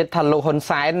រជាតិថាលោកហ៊ុន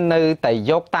សែននៅតែ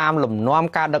យកតាមលំនាំ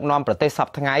ការដឹកនាំប្រទេសស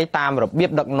ប្តាហ៍ថ្ងៃតាមរបៀ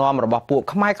បដឹកនាំរបស់ពួក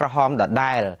ខ្មែរក្រហមដ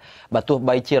ដែលបើទោះ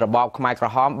បីជារបបខ្មែរក្រ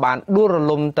ហមបានដួលរ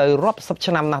លំទៅរាប់សិប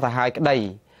ឆ្នាំណាស់ទៅហើយក្តី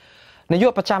នាយ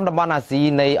កប្រចាំតំបន់អាស៊ី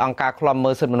នៃអង្គការឃ្លាំ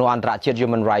មើលសិទ្ធិមនុស្សអន្តរជាតិ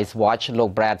Human Rights Watch លោក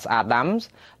Brad Adams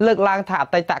លើកឡើងថាអ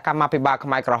តីតកម្មាភិបាលខ្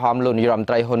មែរក្រហមលោកនាយរដ្ឋមន្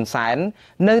ត្រីហ៊ុនសែន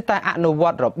នៅតែអនុវ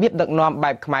ត្តរបៀបដឹកនាំ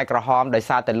បែបខ្មែរក្រហមដោយ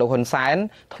សារតែលោកហ៊ុនសែន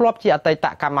ធ្លាប់ជាអតីត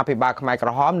កម្មាភិបាលខ្មែរក្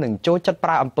រហមនិងចូលចិត្តប្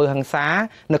រើអំពើហិង្សា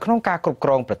នៅក្នុងការគ្រប់គ្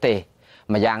រងប្រទេស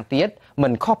ម្យ៉ាងទៀតមិ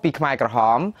នខុសពីខ្មែរក្រហ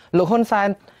មលោកហ៊ុនសែន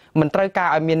មិនត្រូវការ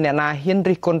ឲ្យមានអ្នកណាហ៊ាន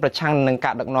រិះគន់ប្រឆាំងនឹង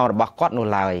ការដឹកនាំរបស់គាត់នោះ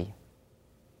ឡើយ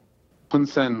Hun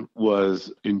Sen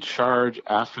was in charge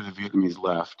after the Vietnamese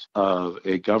left of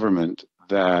a government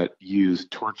that used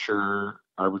torture,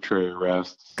 arbitrary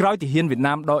arrests. ក្រោយទាហានវៀត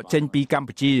ណាមដកចេញពីកម្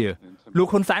ពុជាលោក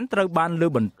ហ៊ុនសែនត្រូវបានលើ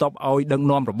បន្ទប់ឲ្យដឹក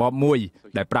នាំរបបមួយ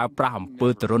ដែលប្រើប្រាស់អំពើ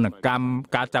ទរណកម្ម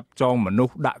ការចាប់ចងមនុ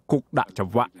ស្សដាក់គុកដាក់ច្រ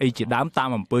វាក់អីជាដើមតាម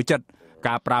អំពើចិត្ត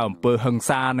ការប្រើអំពើហិង្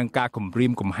សានិងការគំរា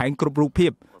មកំហែងគ្រប់រូបភា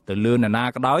ពទៅលើនរណា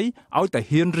ក៏ដោយឲ្យតែ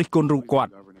ហ៊ានរិះគន់រូបគា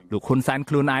ត់លោកហ៊ុនសែន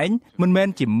ខ្លួនឯងមិនមែន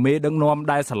ជាមេដឹកនាំ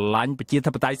ដែលស្រឡាញ់ប្រជា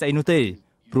ធិបតេយ្យស្អីនោះទេ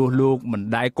ព្រោះលោកមិន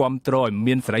ដែលគ្រប់គ្រងឲ្យ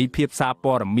មានសេរីភាពសារ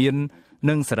ព័ត៌មាន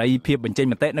និងសេរីភាពបញ្ចេញ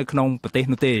មតិនៅក្នុងប្រទេស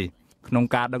នោះទេក្នុង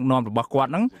ការដឹកនាំរបស់គាត់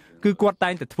ហ្នឹងគឺគាត់តែ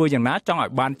ងតែធ្វើយ៉ាងណាចង់ឲ្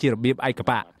យបានជារបៀបឯក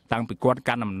បកតាំងពីគាត់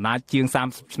កាន់អំណាចជាង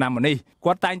30ឆ្នាំមកនេះ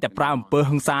គាត់តែងតែប្រើអំពើ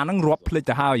ហិង្សាហ្នឹងរាប់ភ្លេច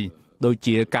ទៅហើយដូច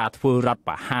ជាការធ្វើរដ្ឋ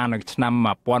ប្រហារនៅឆ្នាំ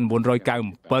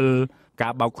1997 កា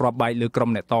របោកគ្រាប់បែកលើក្រុម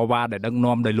អ្នកតវ៉ាដែលដឹក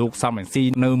នាំដោយលោកសំរងស៊ី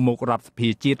នៅមុខរដ្ឋសភា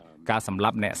ជាតិការសម្លា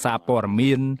ប់អ្នកសារព័ត៌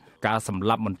មានការសម្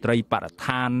លាប់មន្ត្រីបរិស្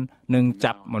ថាននិង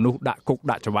ចាប់មនុស្សដាក់គុក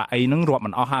ដាក់ច្បាប់អីហ្នឹងរាប់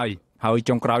មិនអស់ហើយ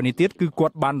ចុងក្រោយនេះទៀតគឺគា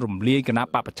ត់បានរំលាយគណៈ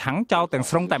បព្វប្រឆាំងចោលទាំង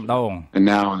ស្រុងតែម្ដង And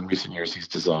now in recent years he's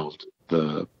dissolved the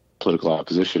political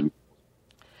opposition.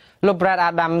 លោក Brad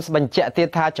Adams បញ្ជាក់ទៀត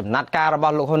ថាចំណាត់ការរប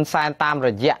ស់លោកហ៊ុនសែនតាមរ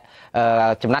យៈ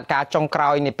ចំណាត់ការចុងក្រោ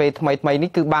យនៃពេលថ្មីនេះ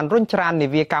គឺបានរុញច្រាននា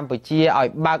វាកម្ពុជាឲ្យ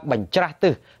បើកបញ្ច្រាស់ទិ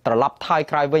សត្រឡប់ថយ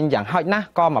ក្រោយវិញយ៉ាងហោចណាស់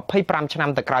ក៏25ឆ្នាំ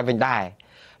ទៅក្រោយវិញដែរ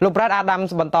លោក Brad Adams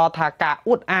បន្តថាការ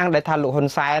អួតអាងដែលថាលោកហ៊ុន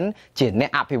សែនជាអ្នក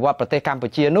អភិវឌ្ឍប្រទេសកម្ពុ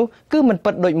ជានោះគឺមិន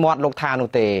ពិតដូចមាត់លោកថានោះ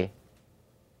ទេ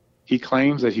He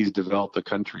claims that he's developed the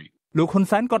country. លោកហ៊ុន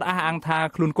សែនក៏អះអាងថា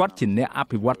ខ្លួនគាត់ជាអ្នកអ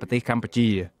ភិវឌ្ឍប្រទេសកម្ពុជា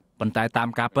ប៉ុន្តែតាម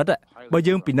ការពិតបើ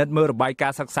យើងពិនិត្យមើលរបាយកា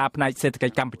រណ៍សិក្សាផ្នែកសេដ្ឋកិ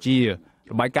ច្ចកម្ពុជា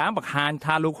របាយការណ៍បង្ហាញ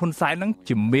ថាលោកហ៊ុនសែននឹង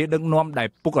ជាមេដឹកនាំដែល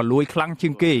ពុករលួយខ្លាំងជា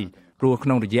ងគេព្រោះក្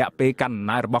នុងរយៈពេលកាន់អំ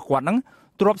ណាចរបស់គាត់នឹង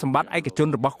ទ្រព្យសម្បត្តិឯកជន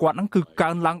របស់គាត់នឹងគឺកើ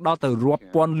នឡើងដល់ទៅរាប់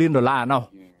ពាន់លានដុល្លារណោះ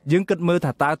យើងគិតមើល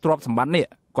ថាតើទ្រព្យសម្បត្តិនេះ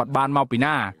គាត់បានមកពី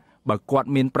ណាបើគាត់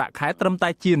មានប្រាក់ខែត្រឹមតែ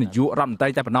ជានាយករដ្ឋមន្ត្រី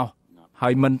តែប៉ុណ្ណោះហើ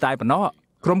យមិនតែប៉ុណ្ណោះ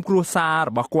ក្រុមគ្រួសារ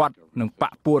របស់គាត់និងប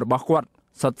កពួករបស់គាត់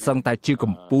សុទ្ធសឹងតែជា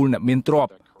កំពូលអ្នកមានទ្រព្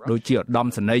យដូចជាឧត្តម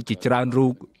សេនីយ៍ជាច្រើនរូ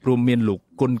បរួមមានលោក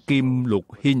គុណគីមលោក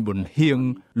ហ៊ីងប៊ុនហៀង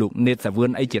លោកនេតសាវឿន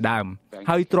អីជាដើម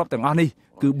ហើយទ្រព្យទាំងអស់នេះ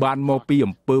គឺបានមកពី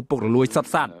អំពើពុករលួយសុទ្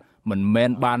ធសាធមិនមែន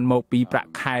បានមកពីប្រាក់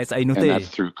ខែស្អីនោះទេ And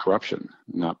that's through corruption,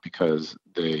 not because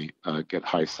they get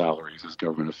high salaries as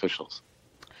government officials.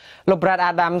 លោក Brad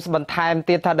Adams បន្ថែម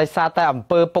ទៀតថាដោយសារតែអំ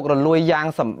ពើពុករលួយយ៉ាង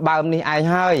សម្បើមនេះឯង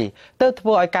ហើយទើបធ្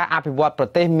វើឲ្យការអភិវឌ្ឍប្រ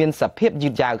ទេសមានសភាពយឺ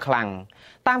តយ៉ាវខ្លាំង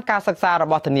តាមការសិក្សារ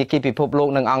បស់ធនាគារពិភពលោក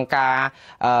និងអង្គការ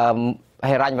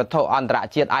ហិរញ្ញវត្ថុអន្តរ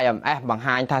ជាតិ IMF បង្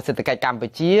ហាញថាសេដ្ឋកិច្ចកម្ពុ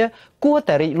ជាគួរ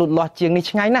តែរីកលូតលាស់ជាងនេះ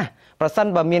ឆ្ងាយណាស់ប្រសិន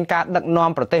បើមានការដឹកនាំ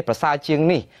ប្រទេសប្រសើរជាង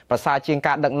នេះប្រសើរជាង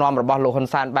ការដឹកនាំរបស់លោកហ៊ុន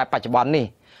សែនបែបបច្ចុប្បន្ននេះ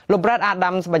លោក Brad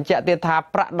Adams បញ្ជាក់ទៀតថា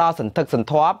ប្រាក់ដ៏សន្ធឹកសន្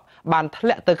ធាប់បានធ្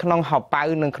លាក់ទៅក្នុងហោប៉ៅ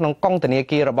និងក្នុងកុងធនា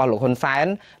គាររបស់លោកហ៊ុនសែន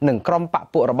និងក្រុមបក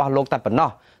ពួករបស់លោកតែប៉ុណ្ណោះ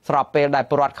ស្របពេលដែល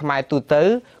ពលរដ្ឋខ្មែរទូទៅ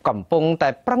កំពុងតែ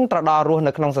ប្រឹងត្រដររស់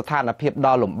នៅក្នុងស្ថានភាព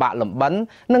ដ៏លំបាកលំបិន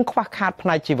និងខ្វះខាតផ្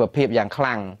នែកជីវភាពយ៉ាងខ្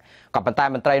លាំងក៏ប៉ុន្តែ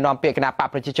មន្ត្រីនាំពាក្យគណៈបក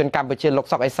ប្រជាជនកម្ពុជាលោក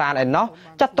សុកអេសានឯណោះ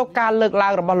ចាត់ទុកការលើកឡើ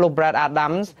ងរបស់លោក Brad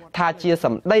Adams ថាជាស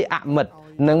ម្ដីអមិត្ត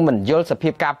និងមិនយល់សភា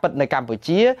ពការពិតនៅកម្ពុ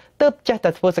ជាទើបចេះតែ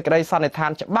ធ្វើសេចក្តីសន្និដ្ឋា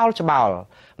នច្បោល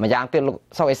ម្យ៉ាងទៀតលោក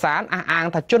សុកអេសានអះអាង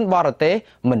ថាជនបរទេស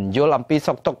មិនយល់អំពី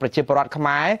សុខទុក្ខប្រជាពលរដ្ឋខ្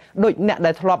មែរដូចអ្នក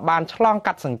ដែលធ្លាប់បានឆ្លង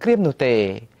កាត់សង្គ្រាមនោះទេ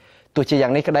ទោះជាយ៉ា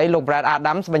ងនេះក្តីលោក Brad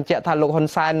Adams បញ្ជាក់ថាលោកហ៊ុន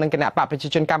សែននិងគណៈបកប្រជា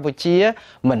ជនកម្ពុជា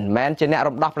មិនមែនជាអ្នក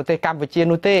រំដោះប្រទេសកម្ពុជា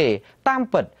នោះទេតាម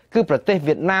ពិតគឺប្រទេស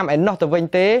វៀតណាមឯណោះទៅវិញ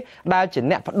ទេដែលជា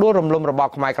អ្នកផ្ដួលរំលំរបប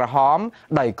ខ្មែរក្រហម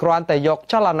ដោយគ្រាន់តែយក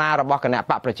ចលនារបស់គណៈ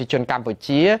បកប្រជាជនកម្ពុ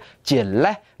ជាជា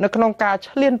លេសនៅក្នុងការ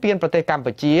ឈ្លានពានប្រទេសកម្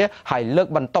ពុជាហើយលើក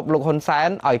បន្ទប់លោកហ៊ុនសែន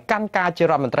ឲ្យកាន់ការជា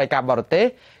រដ្ឋមន្ត្រីការបរទេស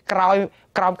ក្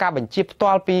រោមការបញ្ជាផ្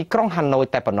ទាល់ពីក្រុងហាណូយ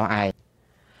តែប៉ុណ្ណោះឯង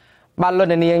បាទលោក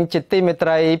នាងជាទីមេត្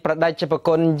រីប្រដេជប្រ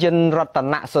គុណយិនរត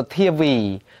នសុធាវី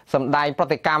សម្ដែងប្រ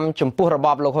តិកម្មចំពោះរប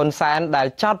បលោកហ៊ុនសែនដែល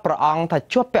ចោទព្រះអង្គថា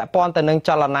ជាប់ពាក់ព័ន្ធទៅនឹងច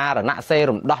លនារណសេរី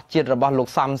រំដោះជាតិរបស់លោក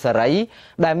សំសេរី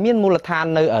ដែលមានមូលដ្ឋាន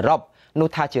នៅអឺរ៉ុបនោះ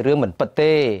ថាជារឿងមិនពិត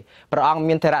ទេព្រះអង្គ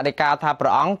មានថេរដីកាថាព្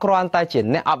រះអង្គគ្រាន់តែជា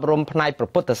អ្នកអប់រំផ្នែកព្រះ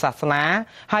ពុទ្ធសាសនា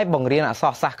ហើយបង្រៀនអក្ស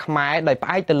រសាស្ត្រខ្មែរដោយផ្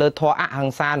អែកទៅលើធម៌អហិ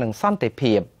ង្សានិងសន្តិ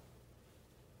ភាព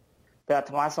តែអា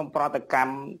ត្មាសូមប្រតិក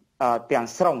ម្មទាំង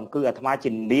ស្រុងគឺអាត្មាជា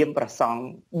នាមព្រះសង្ឃ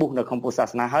បុស្សនៅក្នុងពុទ្ធសា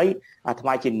សនាហើយអាត្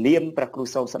មាជានាមព្រះគ្រូ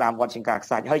សូមស្ដាមវត្តចង្ការខ្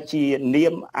សាច់ហើយជានា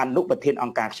មអនុប្រធានអ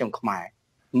ង្គការខ្ញុំខ្មែរ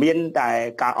មានតែ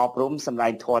ការអប់រំសម្ដែ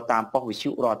ងធម៌តាមប៉ុស្តិ៍វិទ្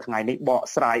យុរាល់ថ្ងៃនេះបក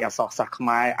ស្រាយអក្សរសាស្ត្រខ្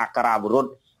មែរអក្ខរាវិរុទ្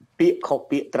ធពាក្យខុស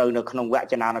ពាក្យត្រូវនៅក្នុងវ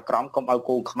ចនានុក្រមកុំឲ្យ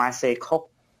កូនខ្មែរសេខុស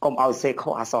កុំឲ្យសេខុ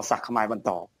សអក្សរសាស្ត្រខ្មែរបន្ត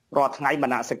រាល់ថ្ងៃម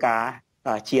នសិការ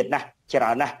ជាតិណាស់ច្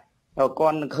រើនណាស់គា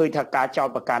ត់នឹងឃើញថាការចោទ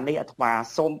ប្រកាន់នេះអាត្មា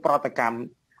សូមប្រតិកម្ម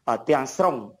ទាំងស្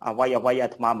រុងអ្វីអា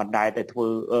ត្មាមិនដែលទៅធ្វើ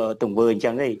ទង្វើអញ្ចឹ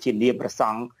ងទេជានាមព្រះស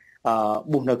ង្ឃ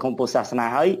បុស្សនៅក្នុងពុទ្ធសាសនា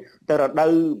ហើយទៅរដូ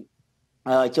វ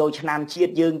ចូលឆ្នាំជា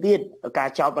តិយើងទៀតការ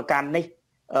ចោទប្រកាន់នេះ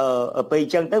ពេលអ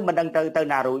ញ្ចឹងទៅមិនដឹងទៅ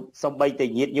ណារួចសំបីតែ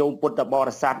ញាតិញោមពុទ្ធប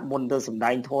រិស័ទមុនទៅសម្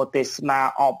ដែងធម៌ទេសនា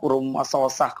អប់រំអក្សរ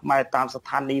សាស្ត្រខ្មែរតាមស្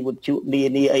ថានីយវិទ្យុនា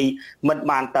នាអីមិន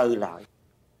បានទៅឡើយ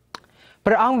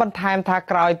ព្រះអង្គបន្ថែមថា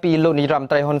ក្រោយពីលោកនាយរដ្ឋម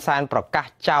ន្ត្រីហ៊ុនសែនប្រកាស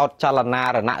ចោទចលនា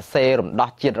រណសេរីរំដោះ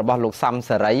ជាតិរបស់លោកសំ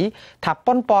សេរីថា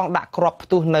ប៉ុនប៉ងដាក់គ្រាប់ផ្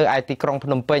ទុះនៅឯទីក្រុងភ្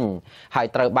នំពេញហើយ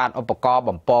ត្រូវបានឧបករណ៍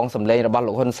បំពងសម្លេងរបស់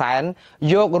លោកហ៊ុនសែន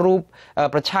យករូប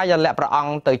ប្រឆាយលៈព្រះអ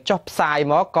ង្គទៅចុះផ្សាយ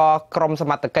មកក៏ក្រុមស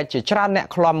មត្ថកិច្ចជាច្រើនអ្នក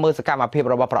ឃ្លាំមើលសកម្មភាព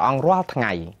របស់ព្រះអង្គរាល់ថ្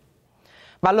ងៃ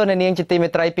បាទលោកនាងជាទីមេ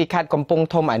ត្រីពីខេត្តកំពង់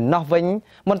ធំឯណោះវិញ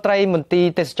មន្ត្រីមន្ទីរ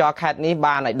ទេសចរខេត្តនេះ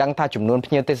បានឲ្យដឹងថាចំនួន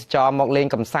ភ្ញៀវទេសចរមកលេង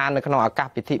កម្សាន្តនៅក្នុងឱកាស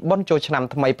ពិធីបុណ្យចូលឆ្នាំ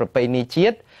ថ្មីប្រពៃណីជា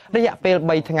តិ រយៈពេល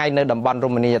3ថ្ងៃនៅតំបន់រ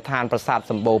មណីយដ្ឋានប្រាសាទ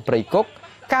សម្បូរព្រៃគុក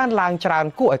កើនឡើងច្រើន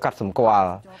គួរឲ្យកត់សម្គាល់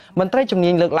មន្ត្រីជំនា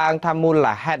ញលើកឡើងថាមូល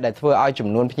ហេតុដែលធ្វើឲ្យចំ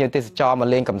នួនភ្ញៀវទេសចរមក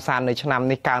លេងកម្សាន្តនៅឆ្នាំ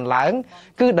នេះកើនឡើង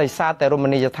គឺដោយសារតែរម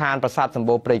ណីយដ្ឋានប្រាសាទសម្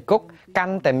បូរព្រៃគុកកា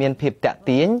ន់តែមានភាពតាក់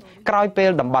ទាញក្រោយពេល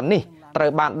តំបន់នេះត្រូ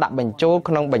វបានដាក់បញ្ចូល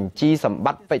ក្នុងបញ្ជីសម្ប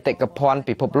ត្តិបេតិកភណ្ឌ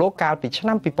ពិភពលោកកាលពីឆ្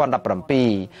នាំ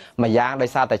2017ម្យ៉ាងដោយ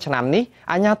សារតែឆ្នាំនេះ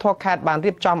អាជ្ញាធរខេត្តបាន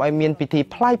រៀបចំឲ្យមានពិធី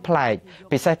ប្លែកៗ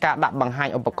ពិសេសការដាក់បង្ហាញ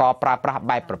ឧបករណ៍ប្រើប្រាស់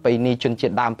បែបប្រពៃណីជនជា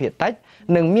តិដើមភាគតិច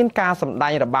និងមានការសម្ដែ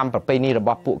ងរបាំប្រពៃណីរប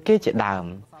ស់ពួកគេជាដើម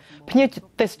ភ្ញៀវ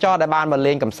ទេសចរដែលបានមក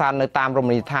លេងកម្សាន្តនៅតាមរម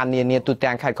ណីយដ្ឋាននានាទូ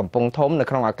ទាំងខេត្តកំពង់ធំនៅ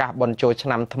ក្នុងឱកាសបុណ្យចូលឆ្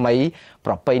នាំថ្មី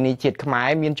ប្រពៃណីជាតិខ្មែរ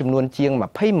មានចំនួនជាង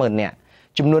 20,000 នាក់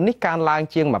ចំនួននេះកើនឡើង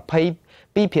ជាង 2%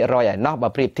 ឯណោះបើ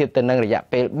ប្រៀបធៀបទៅនឹងរយៈ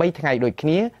ពេល3ថ្ងៃដូចគ្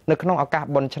នានៅក្នុងឱកាស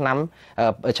បុណ្យឆ្នាំ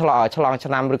ឆ្លង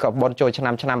ឆ្នាំឬក៏បុណ្យចូលឆ្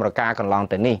នាំរកាកន្លង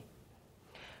ទៅនេះ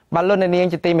បាទលោកនាង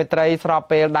ជាទីមេត្រីស្រប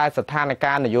ពេលដែលស្ថាន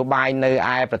ភាពនយោបាយនៅ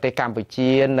ឯប្រទេសកម្ពុជា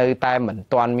នៅតែមិន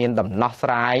ទាន់មានដំណោះស្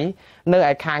រាយនៅ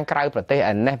ឯខាងក្រៅប្រទេស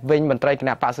ឯនេះវិញមន្ត្រីគ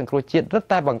ណៈបក្សសង្គ្រោះជាតិរឹត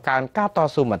តែបង្កើនការត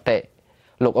ស៊ូមតិ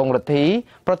លោកអង្គរដ្ឋី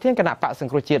ប្រធានគណៈបក្សស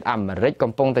ង្គ្រោះជាតិអាមេរិក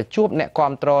កំពុងតែជួបអ្នក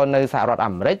គាំទ្រនៅសហរដ្ឋ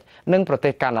អាមេរិកនិងប្រទេ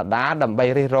សកាណាដាដើម្បី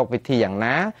រិះរកវិធីយ៉ាង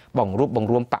ណាបង្រួម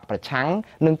បកប្រឆាំង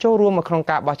និងចូលរួមមកក្នុង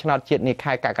ការបោះឆ្នោតជាតិនា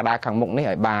ខែកក្កដាខាងមុខនេះ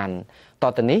ឲ្យបានត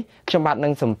ទៅនេះខ្ញុំបាទនឹ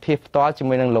ងសម្ភាសផ្ទាល់ជា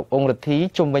មួយនឹងលោកអង្គរដ្ឋី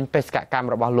ជុំវិញបេសកកម្ម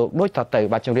របស់លោកដូចតទៅ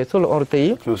បាទជម្រាបសួរលោកអង្គរដ្ឋី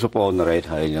ខ្ញុំសូមអរគុណ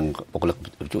ហើយនឹងបុគ្គលិក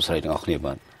វិទ្យុស្រីទាំងអស់គ្នា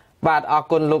បាទអរ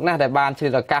គុណលោកណាស់ដែលបានឆ្លៀ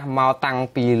តឱកាសមកតាំង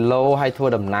ពីឡូហើយធ្វើ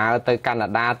ដំណើរទៅកាណា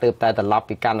ដាទើបតែត្រឡប់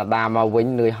ពីកាណាដាមកវិញ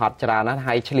នឿយហត់ច្រើនណាស់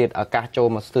ហើយឆ្លៀតឱកាសចូល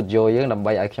មកស្ទូឌីយោយើងដើម្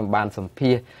បីឲ្យខ្ញុំបានសម្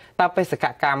ភាសតើបេសក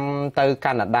កម្មទៅ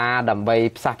កាណាដាដើម្បី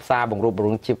ផ្សះផ្សាបង្រួបបង្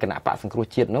រួមជីវគណៈបក្សសង្គ្រោះ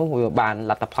ជាតិនោះវាបាន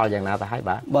លទ្ធផលយ៉ាងណាទៅហើយ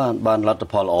បានលទ្ធ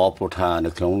ផលល្អព្រោះថានៅ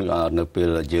ក្នុងនៅពេល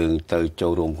យើងទៅចូ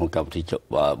លរួមក្នុងកម្មវិធី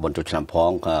បុណ្យចូលឆ្នាំផ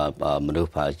ងមនុស្ស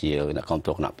ប្រហែលជាអ្នកគ្រប់គ្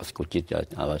រងគណៈបក្សសង្គ្រោះជាតិ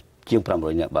ជាង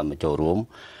500នាក់បានមកចូលរួម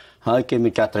ហើយគេមា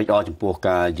នការត្រេកអរចំពោះ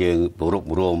ការយើងបង្រួបប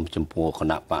ង្រួមចំពោះគ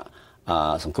ណៈបក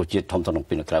សង្គ្រោះជាតិធំក្នុង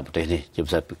ពីក្រៅប្រទេសនេះជា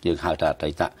ពិសេសយើងហៅថាអតី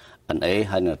ត NA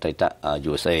ហើយនិងអតីត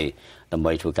USA ដើម្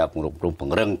បីធ្វើការបង្រួបបង្រួមព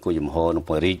ង្រឹងគោលជំហរនិង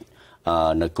ពង្រីក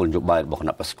នៅគោលនយោបាយរបស់គ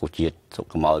ណៈបក្សសង្គ្រោះជាតិ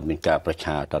កុំឲ្យមានការប្រ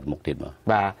ឆាំងតទៅមុខទៀតបា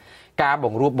ទការប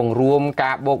ង្រួបបង្រួម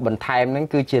ការបូកបន្ថែមហ្នឹង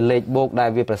គឺជាលេខបូកដែល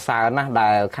វាប្រសើរណាស់ដែ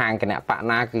លខាងគណៈបក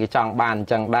ណាគឺចង់បានអ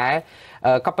ញ្ចឹងដែរ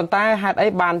ក៏ប៉ុន្តែហេតុអី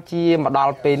បានជាមកដ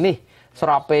ល់ពេលនេះស្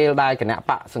របពេលដែលគណៈ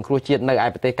បកសង្គ្រោះជាតិនៅឯ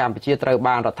ប្រទេសកម្ពុជាត្រូវ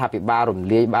បានរដ្ឋាភិបាលរំ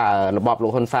លាយរបបលោ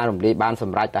កហ៊ុនសែនរំលាយបានស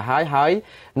ម្រេចទៅហើយ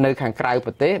នៅខាងក្រៅ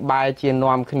ប្រទេសបែរជា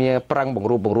នាំគ្នាប្រឹងបង្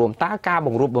រួបបង្រួមតើការប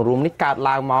ង្រួបបង្រួមនេះកើត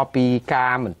ឡើងមកពីកា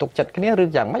រមិនទុកចិត្តគ្នាឬ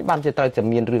យ៉ាងម៉េចបានជាត្រូវតែ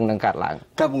មានរឿងនឹងកើតឡើង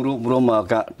ការបង្រួបបង្រួម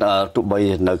ទោះបី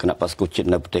នៅគណៈបក្សសង្គ្រោះជាតិ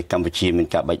នៅប្រទេសកម្ពុជាមាន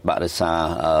ការបែកបាក់ដោយសារ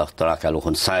តឡាការលោក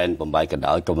ហ៊ុនសែនបំបីក៏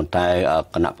ដោយក៏ប៉ុន្តែ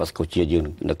គណៈបក្សសង្គ្រោះជាតិយើង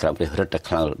នៅក្រៅប្រទេសរឹតតែ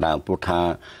ខ្លាំងដើមព្រោះថា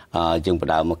យើងប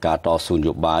ដើមមកការតស៊ូន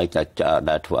យោបាយ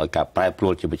ដែលធ្វើឲ្យការប្រែប្រួ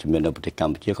លជាវិជ្ជមាននៅប្រទេសក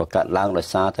ម្ពុជាក៏កើតឡើងដោយ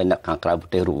សារតែអ្នកខាងក្រៅប្រ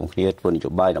ទេសរួមគ្នាធ្វើនយោ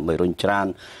បាយដើម្បីរុញច្រាន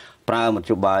ប្រើន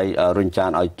យោបាយរុញច្រា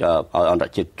នឲ្យអន្តរ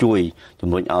ជាតិជួយជំ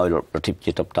រុញឲ្យប្រទេស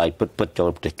ជាតិតៃពិតចូល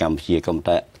ប្រទេសកម្ពុជាក៏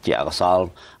តែជាអកុសល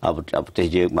ប្រទេស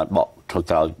យើងបានបកធ្វើ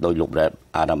ក្រោយដោយលោកដែល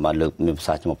អាដាមបានលើកមានភា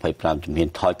សាចំ25ជំហាន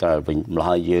ថយក្រោយវិញម្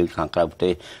ល៉េះយើងខាងក្រៅប្រទេ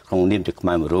សក្នុងនាមជាខ្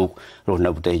មែរមួយរូបរស់នៅ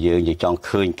ប្រទេសយើងចង់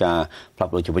ឃើញការផ្លាស់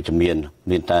ប្ដូរជីវិតជំនាញ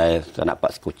មានតែគណៈប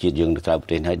ក្សសង្គ្រោះជាតិយើងនៅក្រៅប្រ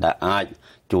ទេសនេះដែលអាច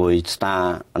ជួយស្ដារ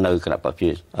នៅគណៈបក្ស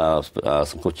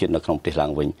សង្គ្រោះជាតិនៅក្នុងប្រទេសឡើ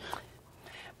ងវិញ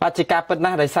បាទជាការពិត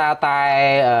ណាស់ដោយសារតែ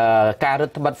ការរឹ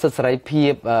តបន្តឹងសិទ្ធិសេរីភា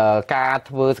ពការ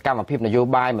ធ្វើសកម្មភាពនយោ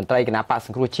បាយមន្ត្រីគណៈបក្សស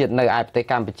ង្គ្រោះជាតិនៅឯប្រទេស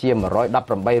កម្ពុជា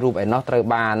118រូបឯណោះត្រូវ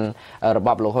បានរប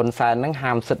បលោកហ៊ុនសែននឹង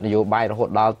ហាមសិទ្ធិនយោបាយរហូត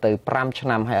ដល់ទៅ5ឆ្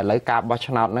នាំហើយឥឡូវការបោះ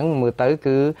ឆ្នោតហ្នឹងមើលទៅ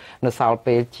គឺនៅសល់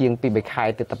ពេលជាង2 ខែ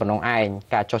ទៀតតែប៉ុណ្ណឹងឯង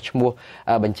ការចុះឈ្មោះ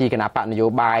បញ្ជីគណៈបកនយោ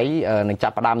បាយនឹងចា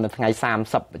ប់ផ្ដើមនៅថ្ងៃ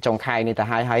30ចុងខែនេះទៅ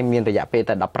ហើយមានរយៈពេល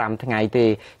តែ15ថ្ងៃទេ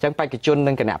អញ្ចឹងបេក្ខជន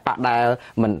នឹងគណៈបកដែល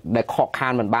ខកខា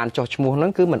នមិនបានចុះឈ្មោះហ្នឹ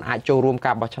ងគឺមិនអាចចូលរួម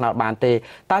ការបោះឆ្នោតបានទេ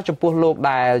តើចំពោះលោក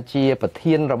ដែលជាប្រ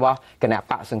ធានរបស់គណៈ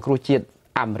បកសង្គ្រោះជាតិ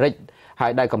អាមេរិកហើ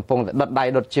យដែលកំពុងតែដុតដៃ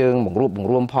ដុតជើងបង្រួបបង្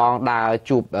រួមផងដើរ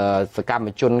ជួបសកម្ម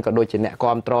ជនក៏ដូចជាអ្នក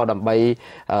គាំទ្រដើម្បី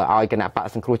ឲ្យគណៈបក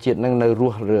សង្គ្រោះជាតិនឹងនៅរ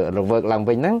ស់រវើកឡើង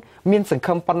វិញហ្នឹងមានសង្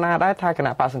ឃឹមប៉ុណ្ណាដែរថាគ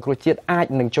ណៈបកសង្គ្រោះជាតិអាច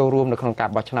នឹងចូលរួមនៅក្នុងការ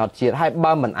បោះឆ្នោតជាតិហើយ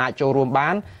បើមិនអាចចូលរួមបា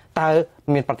នតើ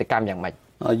មានប្រតិកម្មយ៉ាងម៉េច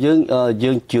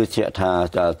យើងជឿជាក់ថា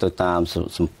ទៅតាម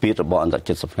សម្ពាធរបស់អន្តរ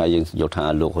ជាតិសប្តាហ៍យើងយល់ថា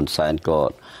លោកហ៊ុនសែនក៏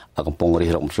កំពុងរិះ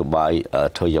រកមធ្យោបាយ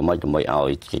ធ្វើយ៉ាងម៉េចដើម្បីឲ្យ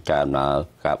កិច្ចការដំណើរ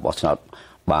ការបោះឆ្នោត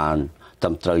បានត្រឹ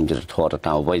មត្រូវយុត្តិធម៌ទៅ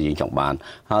តាមអ្វីយើងចង់បាន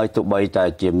ហើយទោះបីតែ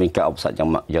ជាមានការឧបសគ្គ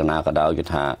យ៉ាងណាក៏ដោយគឺ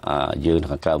ថាយើង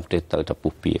ខាងក្រៅប្រទេសទៅតែ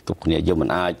ពុះពៀគ្រប់គ្នាយើងមិន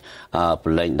អាចប្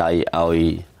រឡែងដៃឲ្យ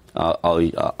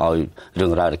រឿ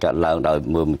ងរ៉ាវដែលកើតឡើងដោយ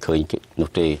មើលមិនឃើញនោះ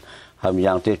ទេ ហើយម្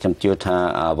យ៉ាងទៀតខ្ញុំជឿថា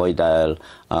អ្វីដែល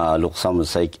លោកសំ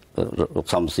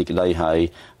ស៊ីក្តីហើយ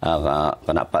គ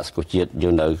ណៈបក្សប្រជាជាតិយើ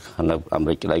ងនៅអាមេ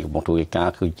រិកក្តីកំពុងធ្វើការ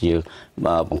គឺជា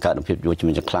បង្កើតភាពយុវជន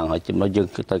ខ្លាំងហើយចំណុចយើង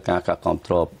គឺត្រូវការគ្រប់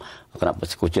គ្រងគណៈបក្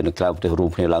សប្រជាជាតិនៅក្រៅប្រទេសរួម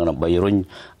គ្នាឡើងដើម្បីរុញ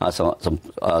ស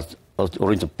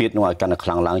ម្ពាធនោះឲ្យកាន់តែខ្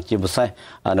លាំងឡើងជាពិសេស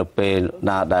នៅពេល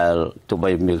ណាដែលទោះបី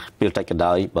មានពេលតិចក៏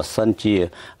ដោយបើសិនជា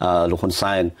លោកហ៊ុន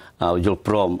សែនយល់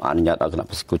ព្រមអនុញ្ញាតឲ្យគណៈ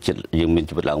បក្សប្រជាជាតិយើងមាន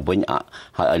ជីវិតឡើងវិញ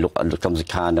ហើយឲ្យលោកកម្មសិ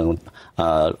ក្ខានិង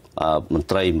មន្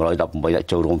ត្រី118ដែល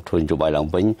ចូលរួមធ្វើនយោបាយឡើង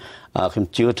វិញខ្ញុំ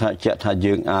ជឿថា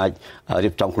យើងអាចរៀ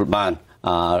បចំខ្លួនបាន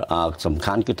សំ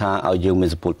ខាន់គឺថាឲ្យយើងមាន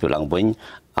សពលភាពឡើងវិញ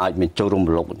អាចមានចូលរួម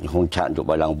លោកក្នុងឆាកនយោ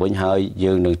បាយឡើងវិញហើយ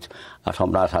យើងនឹងធម្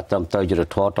មតាថាត្រឹមត្រូវយុត្តិ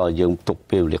ធម៌តយើងទុក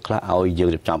ពេលវេលាខ្លះឲ្យយើង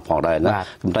រៀបចំផងដែរណា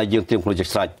តែយើងត្រៀមខ្លួនជា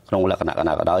ស្រេចក្នុងលក្ខណៈក៏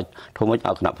ដោយធ្វើម៉េច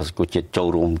ឲ្យគណៈបក្សប្រជាជាតិចូល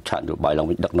រួមឆាកនយោបាយឡើង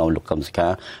វិញដឹកនាំលោកកឹមសុខា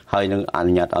ហើយនឹងអ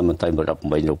នុញ្ញាតឲ្យមន្ត្រី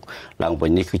118លោកឡើងវិ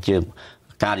ញនេះគឺជា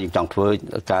ការយើងចង់ធ្វើ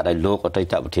ការដែលលោកអតី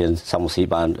តប្រធានសមស៊ី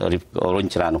បានរុញ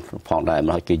ច្រានផងដែរ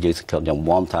មកគឺយើងសង្ឃឹមយ៉ាង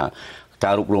មាំថា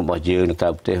ការរួបរวมរបស់យើងនៅក្រៅ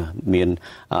ប្រទេសមាន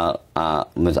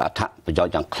អត្ថប្រយោជ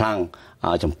ន៍យ៉ាងខ្លាំង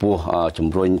ចំពោះជំ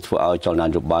រុញធ្វើឲ្យចលនាន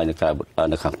យោបាយនៅ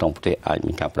ខាងក្នុងប្រទេសអាច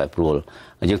មានការប្រែប្រួល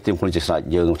យើងត្រៀមខ្លួនជាស្រេច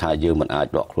យើងថាយើងមិនអាច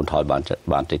ដកខ្លួនថយបា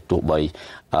នទេទោះបី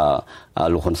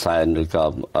លោកហ៊ុនសែនឬក៏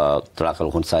ត្រាលោ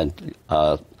កហ៊ុនសែន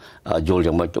យល់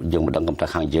យ៉ាងម៉េចយើងមិនដឹងកំតែ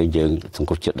ខាងយើងសង្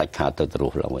គមជាតិដាច់ខាតទៅរ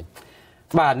ស់ឡើងវិញ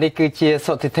បាទនេះគឺជា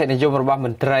សុតិធិនិយមរបស់ម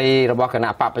ន្ត្រីរបស់គណៈ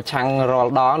បព្វប្រឆាំងរា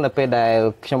ល់ដងនៅពេលដែល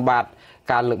ខ្ញុំបាទ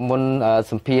ការលើកមុន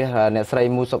សម្ភាសអ្នកស្រី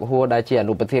មូសុកហួរដែលជាអ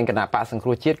នុប្រធានគណៈបកសង្គ្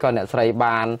រោះជាតិក៏អ្នកស្រី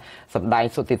បានសម្ដែង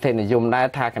សុតិធិនិយមដែរ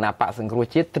ថាគណៈបកសង្គ្រោះ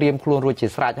ជាតិត្រៀមខ្លួនរួចជា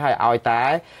ស្រេចហើយឲ្យតែ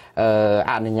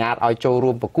អនុញ្ញាតឲ្យចូល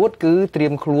រួមប្រកួតគឺត្រៀ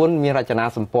មខ្លួនមានរចនា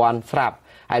សម្ព័ន្ធស្រាប់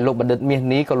ហើយលោកបណ្ឌិតមាស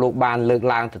នេះក៏លោកបានលើក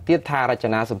ឡើងទៅទៀតថារច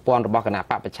នាសម្ព័ន្ធរបស់គណៈ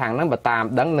បកប្រឆាំងហ្នឹងបើតាម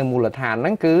ដឹងនៅមូលដ្ឋានហ្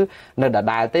នឹងគឺនៅដ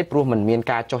ដែលទេព្រោះมันមាន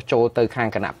ការចោះចូលទៅខាង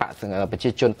គណៈបកប្រជា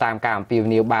ជនតាមការអំពាវ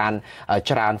នាវបាន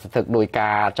ច្រើនសន្ធឹកដោយកា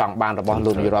រចង់បានរបស់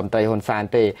លោកនាយរដ្ឋមន្ត្រីហ៊ុនសែន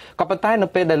ទេក៏ប៉ុន្តែនៅ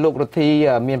ពេលដែលលោករដ្ឋាភិ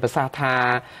បាលមានប្រសាសន៍ថា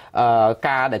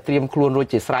ការដែលត្រៀមខ្លួនរួច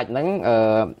ជាស្រេចហ្នឹង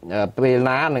ពេល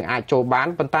ណានឹងអាចចូលបាន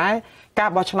ប៉ុន្តែការ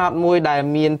បោះឆ្នោតមួយដែល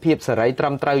មានភាពសេរីត្រឹ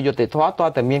មត្រូវយុត្តិធម៌តើ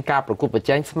តែមានការប្រកួតប្រ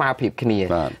ជែងស្មើភាពគ្នា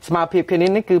ស្មើភាពគ្នា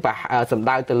នេះគឺសំ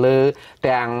ដៅទៅលើ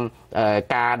ទាំង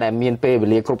ការដែលមានពេលវេ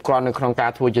លាគ្រប់គ្រាន់នៅក្នុងកា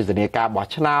រធ្វើយុទ្ធនាការបោះ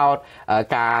ឆ្នោត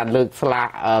ការលើកស្លាក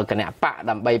គណៈបក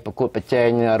ដើម្បីប្រកួតប្រជែង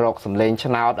រកសម្លេង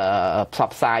ឆ្នោតផ្ស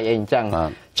ព្វផ្សាយអីអញ្ចឹង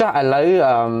ចុះឥឡូវ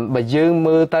បើយើង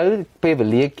មើលទៅពេលវេ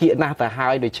លាគៀកណាស់ទៅហើ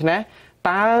យដូច្នេះ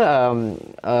តើ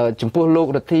ចំពោះលោក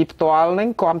រដ្ឋាភិបាលផ្ទាល់នឹង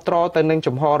គ្រប់គ្រងទៅនឹង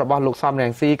ចំហរបស់លោកសំរ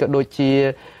ងស៊ីក៏ដូចជា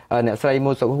អ្នកស្រី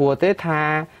មូសុកហួរទេថា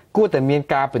គួរតែមាន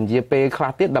ការពន្យាពេលខ្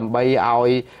លះទៀតដើម្បីឲ្យ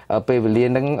ពេលវេលា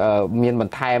នឹងមានប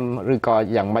ន្ថែមឬក៏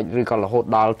យ៉ាងម៉េចឬក៏រហូត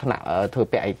ដល់ថ្នាក់ធ្វើ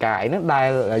ពាក្យឯកាអីហ្នឹងដែល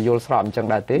យល់ស្របអញ្ចឹង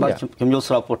ដែរទេខ្ញុំយល់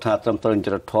ស្របព្រោះថាត្រឹមត្រូវច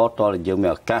រិតធម៌តើយើងមា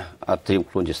នឱកាសត្រៀម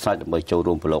ខ្លួនជាស្រេចដើម្បីចូល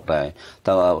រួមប្រឡូកដែរ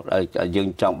តើយើង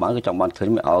ចង់បានគឺចង់បានឃើញ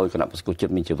ឲ្យគណៈបក្សប្រជាជា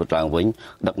តិមានជីវិតឡើងវិញ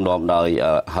ដឹកនាំដោយ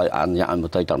ឲ្យអនុញ្ញាតឲ្យម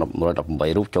ន្ត្រីទាំង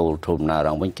118រូបចូលធ្វើដំណើរ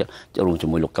ឡើងវិញចូលរួមជា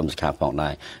មួយលោកកឹមសុខាផងដែ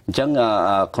រអញ្ចឹង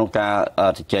ក្នុងការ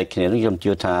ជជែកគ្នានេះខ្ញុំ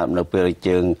ជឿថានៅពេល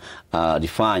យើង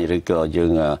define ឬក៏យើ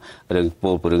ងរឿងពោ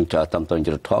លរឿងតាមតនច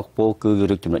រិតធម៌ពោលគឺ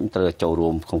រឿងចំណុចត្រូវចូលរួ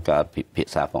មក្នុងការពិភា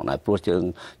ក្សាផងដែរព្រោះយើង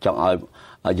ចង់ឲ្យ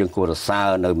យើងគួររសារ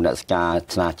នៅមនសិការ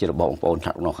ស្នាជារបស់បងប្អូនថ្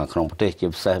នាក់នៅខាងក្នុងប្រទេសជា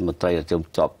ពិសេសមន្ត្រីដែល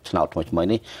ជាប់ឆ្នោតថ្មី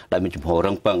នេះដែលមានចំហរ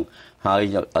រឹងប៉ឹងហើយ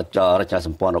រចនាស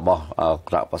ម្ព័ន្ធរបស់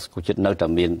គណៈបក្សប្រជាជាតិនៅតែ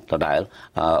មានដដែល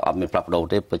អត់មានផ្លាស់ប្ដូរ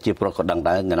ទេប្រជាពលរដ្ឋក៏ដឹង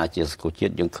ដែរអ្នកណាជាសកលជា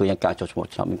តិយើងឃើញការចុះឈ្មោះ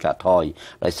ឆ្នោតមានការថយ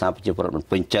ដោយសារប្រជាពលរដ្ឋមិន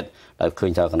ពេញចិត្តដែលឃើ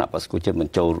ញថាគណៈបក្សប្រជាជាតិមិន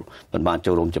បាន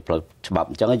ចូលរួមជាផ្លូវច្បាប់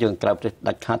អញ្ចឹងយើងក្រៅប្រទេស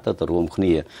ដាច់ខាតទៅរួមគ្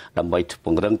នាដើម្បីព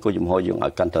ង្រឹងគោលជំហរយើងឲ្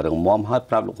យកាន់តែរឹងមាំហើយ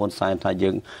ប្រាប់លោកហ៊ុនសែនថាយើ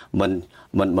ង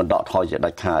មិនដកថយជា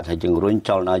ដាច់ខាតហើយយើងរុញច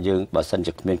លនាយើងបើសិន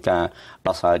ជាគ្មានការ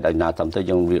ដោះស្រាយដោយណាតាមទៅ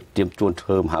យើងត្រៀមជួនធ្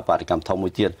វើមហាបាតកម្មធំមួ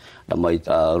យទៀតដើម្បី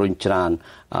រុញច្រាន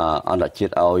អន្តរជា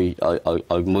តិឲ្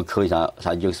យមើលឃើញ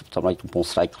ថាយើងសម្រាប់កំពុង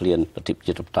ស្រែកឃ្លានលទ្ធិប្រ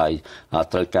ជាធិបតេយ្យ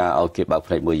ត្រូវការឲ្យគេបើក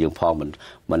ភ្នែកមើលយើងផង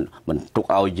មិនទុក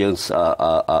ឲ្យយើង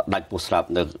ដាច់ពោះស្លាប់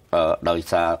នៅដោយ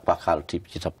សារខ្វះខាតលទ្ធិប្រ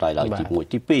ជាធិបតេយ្យឡើយទី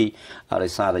1ទី2ដោ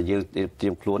យសារតែយើងត្រៀ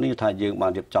មខ្លួននេះថាយើងបា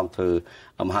នរៀបចំធ្វើ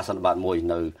មហាសន្និបាតមួយ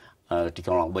នៅទីក្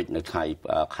រុងឡុងបិចនៅខែ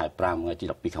5ថ្ងៃទី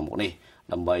12ខាងមុខនេះ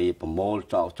ដើម្បីប្រមូល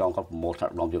ចងគាត់ប្រមូលថ្នា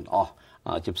ក់ដឹកនាំយើងអស់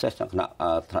ជាពិសេសគណៈ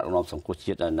ថ្នាក់ដឹកនាំសង្គម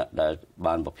ជាតិដែល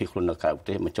បានប្រភេទខ្លួននៅក្រៅប្រ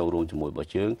ទេសមកចូលរួមជាមួយរបស់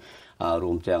យើង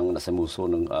រួមទាំងអ្នកសិមូស៊ូ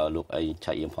និងលោកអី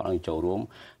ឆៃអៀមផងនឹងចូលរួម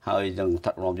ហើយនឹងថ្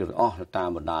នាក់ដឹកនាំយើងអស់តាម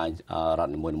បណ្ដារដ្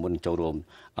ឋនីមួយៗចូលរួម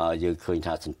យើងឃើញ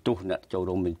ថាសន្ទុះអ្នកចូល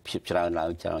រួមមានភាពច្រើនឡើង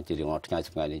ជារៀងរាល់ថ្ងៃ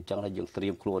នេះអញ្ចឹងហើយយើងត្រៀ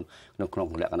មខ្លួនក្នុង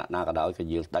លក្ខណៈណាក៏ដោយក៏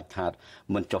យើងដាច់ខាត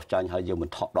មិនចោះចាញ់ហើយយើងមិន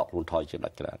ថក់ដកខ្លួនថយជាដា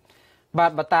ច់ខាត បា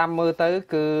ទបើតាមមើលទៅ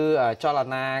គឺចល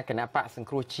នាគណៈបកសង្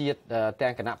គ្រោះជាតិទាំ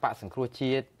ងគណៈបកសង្គ្រោះ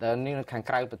ជាតិនេះនៅខាង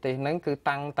ក្រៅប្រទេសហ្នឹងគឺ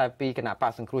តាំងតែពីគណៈប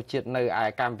កសង្គ្រោះជាតិនៅឯ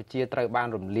កម្ពុជាត្រូវបាន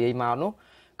រំលាយមកនោះ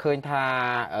ឃើញថា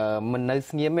មិននៅ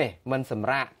ស្ងៀមទេមិនសម្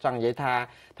រាកចង់និយាយថា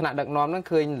ថ្នាក់ដឹកនាំហ្នឹង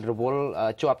ឃើញរវល់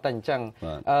ជាប់តែអញ្ចឹង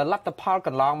លទ្ធផលក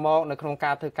ន្លងមកនៅក្នុង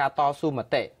ការធ្វើការតស៊ូម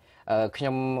តិខ្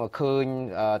ញុំឃើញ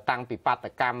តាំងពីបាត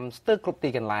កម្មស្ទើរគ្រប់ទី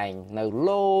កន្លែងនៅ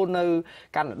ឡូនៅ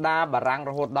កាណាដាបារាំង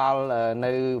រហូតដល់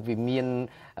នៅវិមាន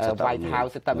White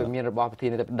House ស្ថាបវិមានរបស់ប្រធា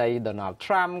នាធិបតី Donald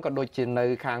Trump ក៏ដូចជានៅ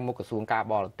ខាងមុខក្រសួងការ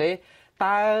បរទេស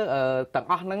តើទាំង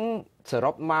អស់ហ្នឹងស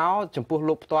រុបមកចំពោះ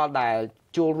លោកផ្ទាល់ដែល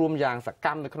ចូលរួមយ៉ាងសក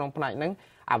ម្មនៅក្នុងផ្នែកហ្នឹង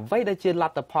អ្វីដែលជាល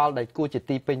ទ្ធផលដែលគួរជា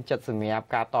ទីពេញចិត្តសម្រាប់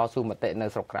ការតស៊ូមតិនៅ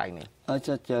ស្រុកក្រៅនេះ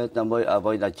ជាដើម្បីអ្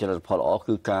វីដែលជាលទ្ធផលល្អ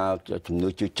គឺការជំនឿ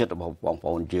ជឿចិត្តរបស់បងប្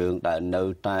អូនយើងដែលនៅ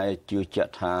តែជឿជា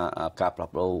ក់ថាការផ្លា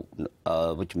ស់ប្ដូរ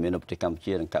វិជ្ជមាននៅប្រទេសកម្ពុ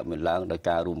ជានឹងកើតមានឡើងដោយ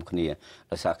ការរួមគ្នា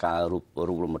ដោយសារការ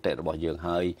រួមរំមតិរបស់យើង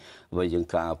ហើយវិញយើង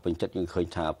ការពេញចិត្តយើងឃើញ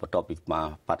ថាបន្ទាប់ពី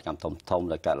បាតកម្មធំ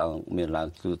ដែលកើតឡើងមានឡើង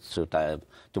គឺតែ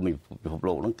ជំនាញពិភព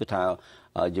លោកហ្នឹងគឺថា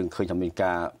យើងឃើញថាមាន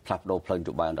ការផ្លាស់ប្ដូរផ្លូវន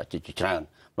យោបាយដល់ជាច្រើន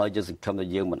ហើយយើងសង្ឃឹមថា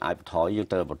យើងមិនអាចបន្ថយយើង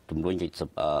ត្រូវជំរុញកិច្ច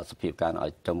សភាពការឲ្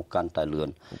យទៅមុខកាន់តែលឿន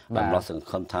បាទเราសង្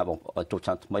ឃឹមថាជោគ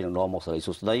ជ័យថ្មីនឹងនាំមកសេរី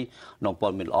សុខស្ដីនាំព័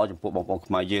ត៌មានល្អចំពោះបងប្អូន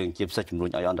ខ្មែរយើងជាពិសេសជំរុញ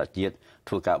ឲ្យអន្តរជាតិ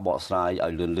ធ្វើការបកស្រាយឲ្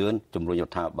យលឿនជំរុញរ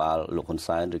ដ្ឋាភិបាលលោកហ៊ុន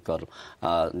សែនឬក៏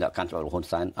អ្នកកាន់ច្បាប់លោកហ៊ុន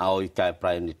សែនឲ្យកែប្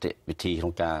រែនីតិវិធីក្នុ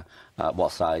ងការបក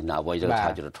ស្រាយនៅអ្វីដែលថា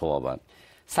យុត្តិធម៌បាទ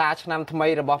សារឆ្នាំថ្មី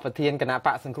របស់ប្រធានគណៈប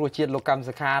កសង្គ្រោះជាតិលោកកម្ម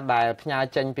សខាដែលផ្ញើ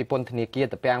ចេញពីពន្ធនាគារ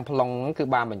តាពាំង plong គឺ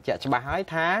បានបញ្ជាក់ច្បាស់ហើយ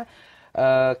ថា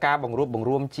ការបង្រួបបង្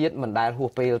រួមជាតិមិនដែលហួស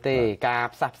ពេលទេការ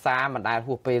ផ្សះផ្សាមិនដែល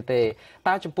ហួសពេលទេ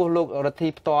តើចំពោះលោករដ្ឋាភិ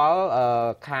បាលផ្ទាល់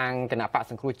ខាងគណៈបក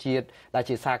សង្គ្រោះជាតិដែល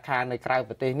ជាសាខានៅក្រៅ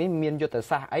ប្រទេសនេះមានយុទ្ធ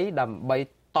សាស្ត្រអីដើម្បី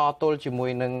តទល់ជាមួ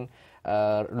យនឹង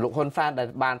លោកហ៊ុនសែនដែល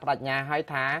បានបដិញ្ញាឲ្យ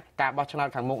ថាការបោះឆ្នោត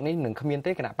ខាងមុខនេះនឹងគ្មាន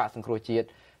ទេគណៈបកសង្គ្រោះជាតិ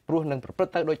ព្រោះនឹងប្រព្រឹត្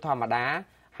តទៅដូចធម្មតា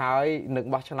ហើយនឹង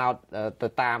បោះឆ្នោតទៅ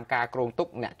តាមការគ្រោងទុក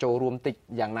អ្នកចូលរួមតិច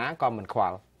យ៉ាងណាក៏មិនខ្វ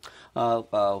ល់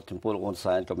ចំពោះលោកហ៊ុន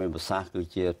សែនក៏មានប្រសាសន៍គឺ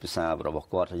ជាភាសារបស់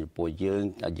គាត់ហើយចំពោះយើង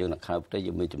នៅក្រៅប្រទេស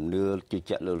យើងមានជំនឿជឿ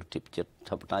ជាក់លើលទ្ធិជាតិ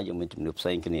ធិបតេយ្យយើងមានជំនឿផ្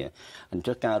សេងគ្នាអញ្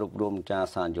ចឹងការរួបរวมការ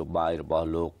សារនយោបាយរបស់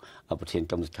លោកប្រធាន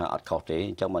កម្មសខាអត់ខុសទេ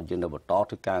អញ្ចឹងមកយើងនៅបន្ត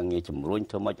ធ្វើការងារជំរុញ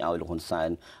ធ្វើម៉េចឲ្យលោកហ៊ុនសែន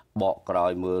បកក្រោ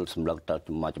យមើលសម្លឹងទៅ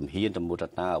មកជំហានទៅមុខ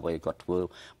តាអ្វីគាត់ធ្វើ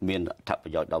មានអត្ថប្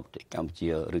រយោជន៍ដល់ប្រទេសកម្ពុជា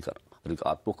ឬក៏អ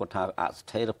ត់ព្រោះគាត់ថាអស្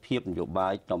ថិរភាពនយោបា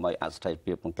យដើម្បីអស្ថិរ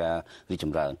ភាពក្នុងការរីកច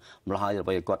ម្រើនម្ល៉េះហើយអ្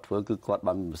វីគាត់ធ្វើគឺគាត់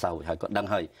បានមានប្រសាសន៍ហើយគាត់ដឹង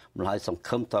ហើយម្ល៉េះហើយសង្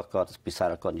ឃឹមថាគាត់ពិសា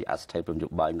គាត់និយាយអស្ថិរភាពនយោ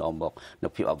បាយនាំមកនៅ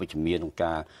ភាពអវិជ្ជមានក្នុង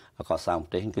ការកសាងប្រ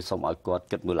ទេសគឺសូមឲ្យគាត់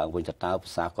គិតមើលឡើងវិញថាតើភា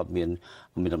សាគាត់មាន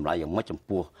តម្លៃយ៉ាងម៉េចចំ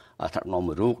ពោះថ្នាក់នាំ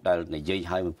មួយរូបដែលនិយាយ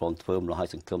ឲ្យមិនព្រមធ្វើម្ល៉េះហើយ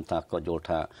សង្ឃឹមថាគាត់យល់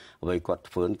ថាអ្វីគាត់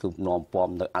ធ្វើគឺនាំពំ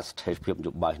នៅអស្ថិរភាពន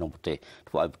យោបាយក្នុងប្រទេស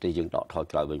ធ្វើឲ្យប្រទេសយើងដកថយ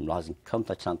ក្រោយវិញម្ល៉េះហើយសង្ឃឹម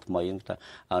ថាឆ្នាំថ្មីថា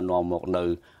នាំមកនៅ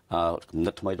គំ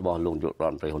និតថ្មីរបស់លោកនាយករ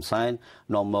ដ្ឋមន្ត្រីហ៊ុនសែន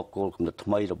នាំមកគោលគំនិតថ្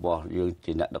មីរបស់យើង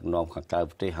ជាអ្នកដឹកនាំខាងក្រៅ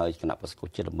ប្រទេសហើយគណៈបក្ស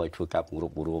ជាតិដើម្បីធ្វើការពង្រឹ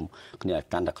ងរួមគ្នាឲ្យ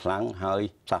កាន់តែខ្លាំងហើយ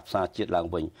ផ្សះផ្សាជាតិឡើង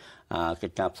វិញកិ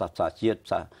ច្ចការផ្សះផ្សាជាតិ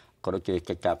ក៏ដូចជា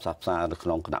កិច្ចការផ្សះផ្សានៅក្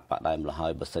នុងគណៈបកដែរម្ល៉េះហើ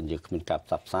យបើសិនជាគ្មានការផ្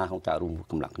សះផ្សាក្នុងការរួម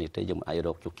កម្លាំងគ្នាទេយើងមិនអាចរ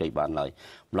កជោគជ័យបានឡើយ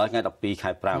ម្ល៉េះថ្ងៃ12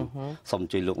ខែ5សូមអ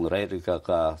ញ្ជើញលោកនរ៉េឬ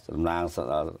ក៏តំណាង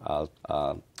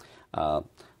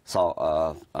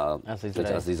អាស៊ី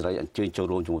សេរីអញ្ជើញចូល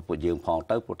រួមជាមួយពួកយើងផង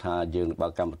ទៅព្រោះថាយើងបើ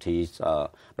កកម្មវិធី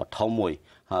ដ៏ធំមួយ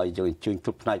ហើយយើងអញ្ជើញគ្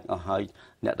រប់ផ្នែកអស់ហើយ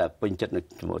អ្នកដែលពេញចិត្តនៅ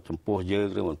ចំពោះយើង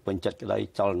ឬមិនពេញចិត្តក្តី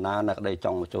ចលនាណាក្តីច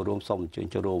ង់មកចូលរួមសូមអញ្ជើញ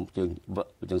ចូលរួម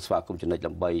យើងស្វាគមន៍ចំណុច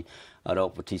ដើម្បីរក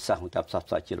វិធីសាស្ត្រក្នុងការផ្សះ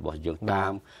ផ្សាជាតិរបស់យើងតា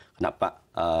មគណៈបក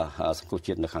សង្គ្រោះ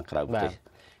ជាតិនៅខាងក្រៅប្រទេស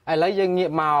ឥឡូវយើងងាក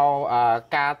មក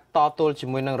ការតទល់ជា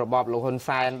មួយនឹងរបបលោកហ៊ុន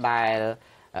សែនដែល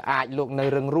អាចលោកនៅ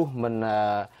រឹងរូស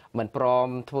មិនព្រម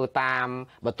ធ្វើតាម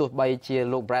បើទោះបីជា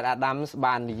លោក Brad Adams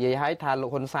បាននិយាយឲ្យថាលោក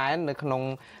ហ៊ុនសែននៅក្នុង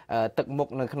ទឹកមុខ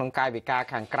នៅក្នុងកាយវិការ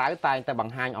ខាងក្រៅតែងតែប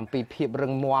ង្ហាញអំពីភាពរឹ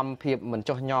ងមាំភាពមិន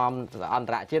ចុះញ៉មអន្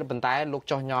តរជាតិប៉ុន្តែលោក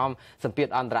ចុះញ៉មសម្ពាធ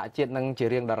អន្តរជាតិនឹងជា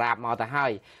រៀងដរាបមកទៅហើ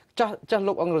យចុះ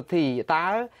លោកអង្គរទ្ធីតើ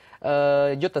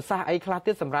យុទ្ធសាស្ត្រអីខ្លះ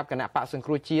ទៀតសម្រាប់គណៈបកសង្គ្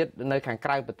រោះជាតិនៅខាងក្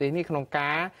រៅប្រទេសនេះក្នុង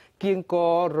ការគៀងគ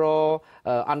រ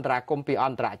អន្តរាគមន៍ពីអ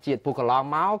ន្តរជាតិពួកកន្លង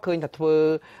មកឃើញថាធ្វើ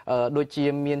ដូចជា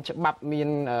មានច្បាប់មាន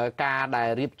ការដែល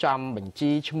រៀបចំបញ្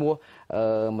ជីឈ្មោះ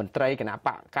មន្ត្រីគណៈប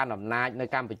កកាន់អំណាចនៅ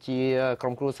កម្ពុជាក្រុ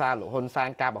មគ្រួសារលោកហ៊ុនសែន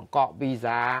ការបង្កក់វី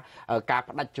សាការ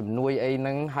ផ្ដាច់ជំនួយអីហ្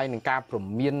នឹងហើយនឹងការព្រ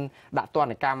មានដាក់ទណ្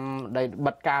ឌកម្មដែល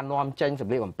បិទការនាំចេញស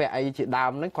ម្ភារបំពាក់អីជាដើ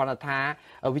មហ្នឹងគ្រាន់តែថា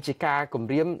វិជាការគ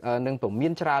ម្រាមនឹងព្រមា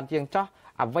នច្រើនជាងចោះ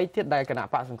អ្វីទៀតដែលគណៈ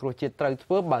បកសង្គ្រោះជាតិត្រូវធ្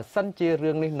វើបើសិនជា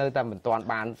រឿងនេះនៅតែមិនទាន់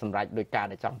បានសម្រេចដោយការ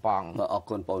ដែលចង់ប៉ងអរ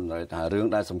គុណបងនរថារឿង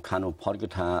ដែលសំខាន់បំផុតគឺ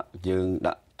ថាយើង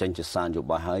ដាក់ចេញជាសារនយោ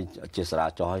បាយហើយជាសារា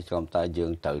ចរឲ្យក្រុមតែយើ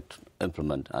ងទៅ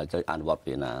implement ទៅអនុវត្ត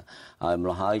ពីណាហើយម្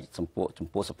ល៉េះហើយចំ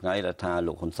ពោះសប្តាហ៍ដែលថា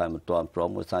លោកហ៊ុនសែនមិនទាន់ព្រម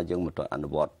ដោយសារយើងមិនទាន់អនុ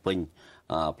វត្តពេញ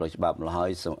ផ្លូវច្បាប់ម្ល៉េះហើ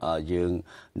យយើង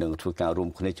នឹងធ្វើការរួម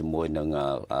គ្នាជាមួយនឹង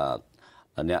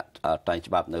អ្នកតែង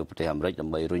ច្បាប់នៅប្រទេសអាមេរិកដើ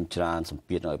ម្បីរុញច្រានសម្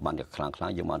ពាធឲ្យបានយ៉ាងខ្លាំ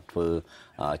ងៗយើងបានធ្វើ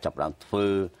ចាប់ផ្ដើមធ្វើ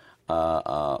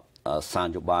សារន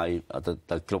យោបាយ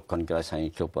ទៅគ្រប់ Congress ហើយ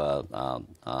គ្រប់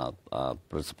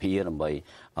ប្រសិទ្ធភាពដើម្បី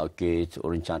ឲ្យគេ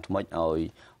រុញច្រានថ្មិចឲ្យ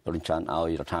រុញច្រានឲ្យ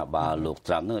រដ្ឋាភិបាលលោក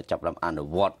ត្រាំនឹងចាប់ផ្ដើមអនុ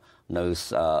វត្តនៅ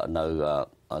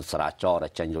សារាចរដែ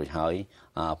លចេញរួចហើយ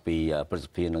ពីប្រសិ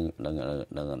ទ្ធភាព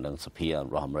នឹងសភារ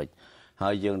បស់អាមេរិកហើ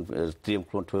យយើងត្រៀម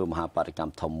ខ្លួនធ្វើមហាបដកម្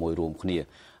មធំមួយរួមគ្នា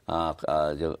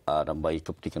ដើម្បីគ្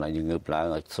រប់ទីកន្លែងយើងងើបឡើង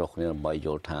ឲ្យស្រុះគ្នាដើម្បីយ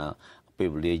ល់ថាពេល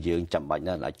វេលាយើងចាំបាច់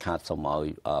ណាស់អាចខាតសុំឲ្យ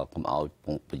កុំឲ្យ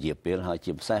ពជាពេលហើយ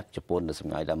ជាពិសេសជប៉ុននៅស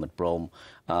ម្ងាយដែលមិនព្រម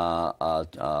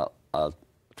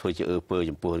ធ្វើជាពើ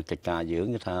ចំពោះកិច្ចការយើង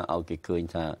ថាឲ្យគេឃើញ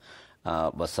ថា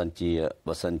បើសិ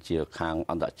នជាខាង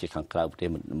អន្តរជាតិខាងក្រៅប្រទេស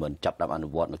មិនចាប់ដាក់អនុ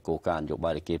វត្តនៅគោលការណ៍នយោបា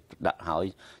យដែលគេដាក់ហើយ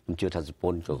ខ្ញុំជឿថាជប៉ុ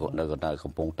នក៏នៅ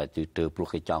កំពុងតែទើព្រោះ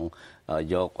គេចង់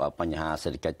យកបញ្ហាសេ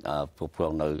ដ្ឋកិច្ចពុះព្រ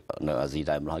ងនៅអាស៊ី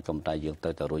ដែរម្ល៉េះហើយក៏តែយើងទៅ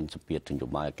រុញសម្ពាធនយោ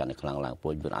បាយកាន់តែខ្លាំងឡើងព្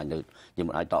រោះយើងមិន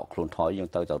អាចដកខ្លួនថយយើង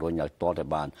ទៅរុញឲ្យតតែ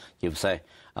បានជាពិសេស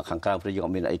ខាងក្រៅប្រទេសយើងអ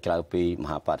ត់មានអីក្រៅពីម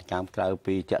ហាបដកម្មក្រៅ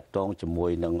ពីតាក់ទងជាមួ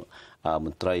យនឹងម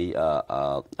ន្ត្រី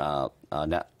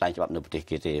អ្នកតែងច្បាប់នៅប្រទេស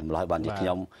គេទេម្ល៉េះបានជាខ្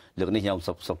ញុំលើកនេះខ្ញុំ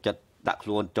សុខចិត្តដាក់ខ្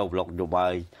លួនចូលប្លុកនយោបា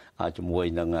យជាមួយ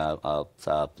នឹង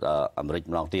អាមេរិក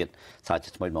ម្ដងទៀតសារជា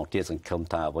ថ្មីម្ដងទៀតសង្ឃឹម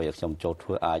ថាអ្វីដែលខ្ញុំចូលធ្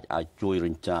វើអាចជួយរុ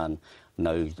ញច្រាន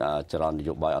នៅចរន្តន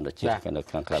យោបាយអន្តរជាតិនៅ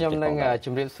ខាងក្រៅខ្ញុំនឹងជ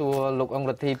ម្រាបសួរលោកអង្គ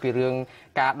រដ្ឋីពីរឿង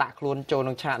ការដាក់ខ្លួនចូលក្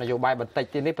នុងឆាកនយោបាយបន្តិច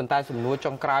ទៀតនេះប៉ុន្តែសំណួរ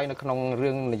ចុងក្រោយនៅក្នុង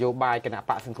រឿងនយោបាយគណៈ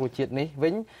បកសង្គ្រោះជាតិនេះ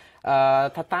វិញ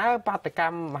ថាតើបាតក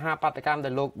ម្មមហាបាតកម្មដែ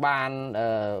លលោកបាន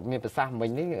មានប្រសាសន៍មិញ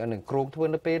នេះនឹងគ្រោងធ្វើ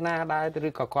នៅពេលណាដែរឬ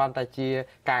ក៏គ្រាន់តែជា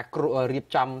ការរៀប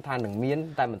ចំថានឹងមាន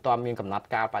តែមិនទាន់មានកំណត់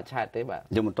កាលបរិច្ឆេទទេបាទ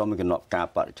យើងមិនទាន់មានកំណត់កាល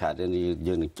បរិច្ឆេទទេ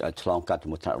យើងនឹងឆ្លងកាត់ជា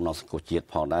មួយថ្នាក់ដឹកនាំសង្គមជាតិ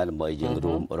ផងដែរដើម្បីយើង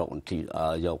រួមរកវិធី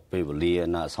យកពេលវេលា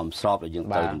ណាសមស្របដែលយើង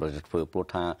ទៅធ្វើព្រោះ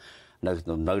ថា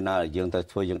នៅណាយើងទៅ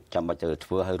ធ្វើយើងចាំបាច់ទៅធ្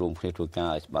វើឲ្យរួមគ្នាធ្វើកា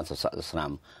រឲ្យបានសស័កស្នា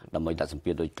មដើម្បីដាក់សម្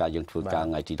ពាធដោយការយើងធ្វើការ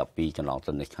ថ្ងៃទី12កន្លង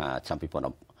ទៅនេះឆ្នាំ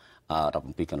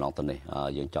2017កន្លងទៅនេះ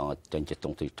យើងចង់ចេញជាទ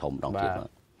ងទីធំម្ដងទៀត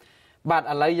បាទឥ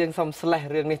ឡូវយើងសុំស្លេះ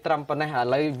រឿងនេះត្រឹមប៉ុណ្ណេះឥ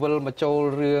ឡូវវិលមកចូល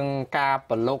រឿងការ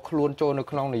ប្រឡូកខ្លួនចូលនៅ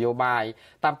ក្នុងនយោបាយ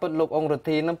តាមពិតលោកអង្គរដ្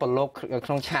ឋីនឹងប្រឡូកក្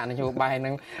នុងឆាកនយោបាយ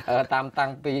នឹងតាមតាំ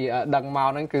ងពីដឹងមក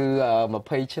ហ្នឹងគឺ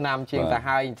20ឆ្នាំជាងទៅ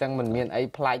ហើយអញ្ចឹងមិនមានអី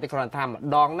ប្លែកទេគ្រាន់តែម្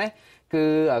ដងនេះគឺ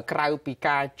ក្រៅពី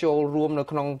ការចូលរួមនៅ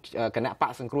ក្នុងគណៈប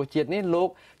កសង្គ្រោះជាតិនេះលោក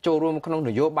ចូលរួមក្នុង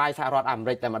នយោបាយសហរដ្ឋអាមេ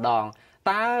រិកតែម្ដង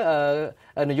តើ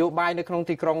នយោបាយនៅក្នុង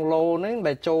ទីក្រុងឡូហ្នឹង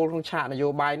ដែលចូលក្នុងឆាកនយោ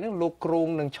បាយហ្នឹងលោកគ្រង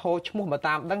នឹងឈរឈ្មោះមក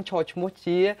តាមដឹងឈរឈ្មោះ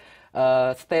ជា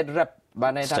state rep បា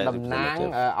នន័យថាតំណាង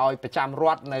ឲ្យប្រចាំរ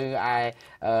ដ្ឋនៅឯ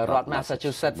រដ្ឋ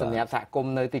Massachusetts សម្រាប់សហគម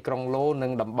ន៍នៅទីក្រុងឡូនិ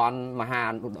ងតំ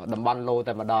បន់ឡូ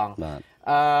តែម្ដង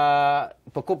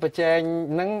ប្រគល់ប្រជែង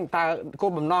ហ្នឹងតើគោ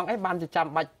លបំណងអីបានចាំ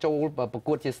បាច់ចូលប្រ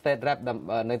កួតជា state rep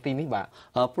នៅទីនេះបាទ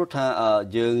ព្រោះថា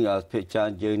យើងភាគច្រើន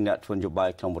យើងអ្នកធ្វើនយោបាយ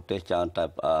ក្នុងប្រទេសច្រើនតែ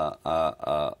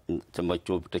ចំណុច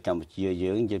ជួយប្រទេសកម្ពុជា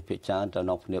យើងភាគច្រើនទៅ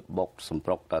នាំគ្នាបុកសម្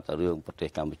រុកតែរឿងប្រទេស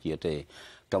កម្ពុជាទេ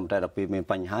ក៏តែដល់ពេលមាន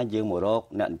បញ្ហាយើងមករក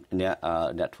អ្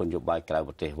នកធ្វើនយោបាយក្រៅ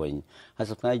ប្រទេសវិញហើយ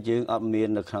សប្តាហ៍យើងអត់មាន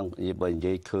នៅខាងបើនិ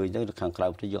យាយឃើញទៅខាងក្រៅ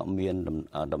ប្រទេសយើងអត់មាន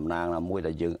តំណាងណាមួយ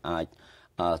ដែលយើងអាច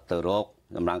ទៅរក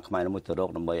តំណាងខ្មែរមួយទៅរក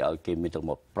ដើម្បីឲ្យគេមានទឹក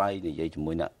មុខប្រៃនិយាយជា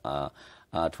មួយអ្នក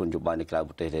ធ្វើនយោបាយនៅក្រៅ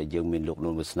ប្រទេសដែលយើងមានលោកនួ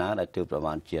នវាសនាដែលទើបប្រ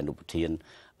ហែលជាអនុប្រធាន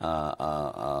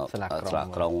ស្លាក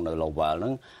ក្រុងនៅឡូវ៉ាល់ហ្នឹ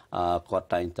ងគាត់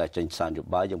តែងតែចេញសារនយោ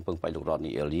បាយយើងពឹងផ្អែកលោករត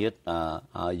នីអេលៀត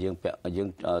ហើយយើង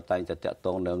តែងតែតាក់ទ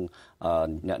ងនឹង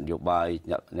អ្នកនយោបាយ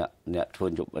អ្នកធ្វើ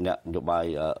អ្នកនយោបាយ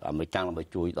អាមេរិកដើម្បី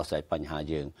ជួយដោះស្រាយបញ្ហា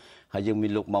យើងហើយយើងមា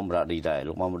នលោកមុំរ៉ាឌីដែរ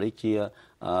លោកមុំរ៉ាឌីជា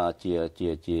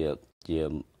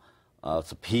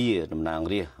សភាតំណាង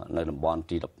រាស្ត្រនៅតំបន់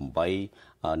ទី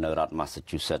18នៅរដ្ឋ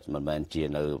Massachusetts មិនមែនជា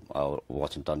នៅ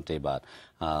Washington ទេបាទ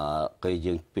គេ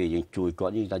យើងជួយគា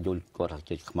ត់យើងថាយល់គាត់ថា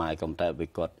ជាខ្មែរក៏តែពេល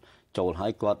គាត់ចូលហើ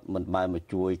យគាត់មិនបែរមក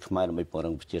ជួយខ្មែរដើម្បីពង្រឹ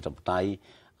ងប្រជាធិបតេយ្យ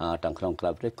ទាំងក្នុងក្រៅ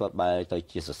ប្រទេសគាត់បែរទៅ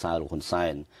ជាសរសើរលោកហ៊ុនសែ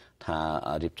នថា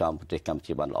រៀបចំប្រទេសកម្ពុ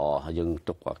ជាបានល្អហើយយើង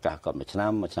ទុកឱកាសគាត់មួយឆ្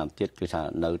នាំទៀតគឺថា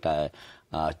នៅតែ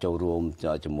ចូលរួម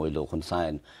ជាមួយលោកហ៊ុនសែ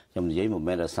នខ្ញុំនិយាយមិន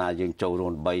មែនដោយសារយើងចូលរួ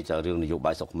មដើម្បីតែរឿងនយោ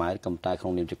បាយស្រុកខ្មែរក៏តែក្នុ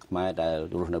ងនាមជាខ្មែរដែល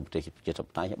រស់នៅប្រទេសប្រជាធិប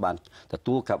តេយ្យបានទ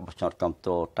ទួលការបោះឆ្នោតគ្រប់គ្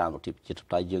រងតាមលទ្ធិប្រជាធិប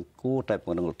តេយ្យយើងគួរតែព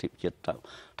ង្រឹងលទ្ធិប្រជា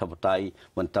ធិបតេយ្យ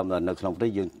មិនត្រឹមតែនៅក្នុងប្រទេ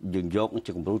សយើងយក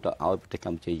ជាគំរូទៅឲ្យប្រទេសក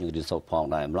ម្ពុជាយើងរៀនសូត្រផង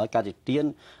ដែរម្ល៉េះការទៀន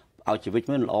ឲ្យជីវិត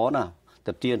មិនល្អណាស់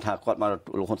តែទៀនថាគាត់មក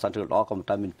លោកហ៊ុនសែនធ្វើល្អក៏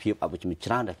តែមានភាពអវិជ្ជមាន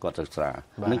ច្រើនដែលគាត់រក្សា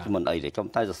នេះគឺមិនអីទេក៏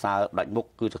តែសរសើរដាច់មុខ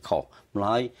គឺទៅខុសម្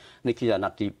ល៉េះនេះគឺអាណ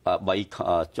ត្តិទី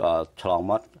3ឆ្លង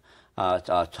មក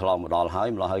ឆ្លងមកដល់ហើយ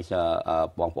ម្ល៉េះហើយ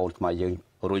បងប្អូនខ្មែរយើង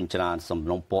រុញច្រានសំ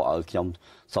ឡុងពរឲ្យខ្ញុំ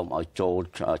សូមឲ្យចូល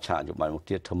ឆាកយោបាយមក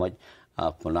ទៀតធ្វើម៉េច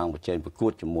ប្រឡងប្រជែងប្រកួ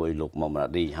តជាមួយលោកមុំរ៉ា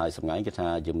ឌីហើយសម្ងាយគេថា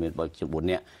យើងមានបើជា4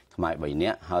នាក់ខ្មែរ3នា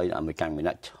ក់ហើយអាមេរិកម្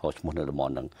នាក់ហៅឈ្មោះនៅតំប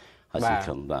ន់ហ្នឹងហើយសង្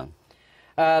ឃឹមបាទ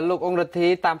លោកអង្គរដ្ឋី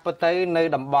តាមពិតទៅនៅ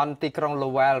តំបន់ទីក្រុង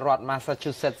Lowell រដ្ឋ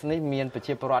Massachusetts នេះមានប្រ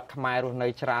ជាពលរដ្ឋខ្មែររស់នៅ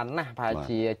ច្រើនណាស់ប្រហែល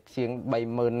ជាជាង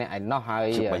 30,000 នាក់ឯណោះហើយ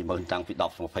 30,000 តាំងពី10 20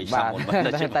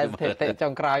 30 តែស្ថិតិចុ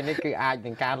ងក្រោយនេះគឺអាច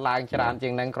នឹងការឡើងច្រើនជា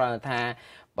ងហ្នឹងគ្រាន់តែថា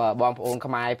បងប្អូន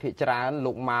ខ្មែរភាគច្រើន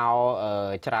លោកមក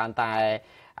ច្រើនតែ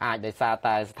អាចដោយសារ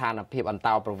តែស្ថានភាពអន្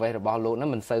តោប្រវេសន៍របស់លោកនឹង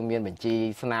មិនសូវមានបញ្ជី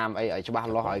ស្នាមអីឲ្យច្បាស់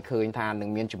លាស់ឲ្យឃើញថានឹង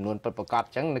មានចំនួនពិតប្រាកដអ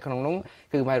ញ្ចឹងនៅក្នុងនោះ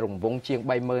គឺមិនរង្វង់ជាង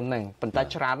 30,000 ហ្នឹងប៉ុន្តែ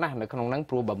ច្រើនណាស់នៅក្នុងហ្នឹង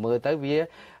ព្រោះបើមើលទៅវា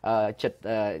ចិត្ត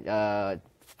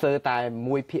ស្ទើរតែ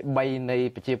 1/3 នៃ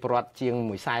ប្រជាពលរដ្ឋជាង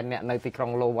 100,000 នាក់នៅទីក្រុ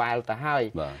ង Lowell ទៅហើយ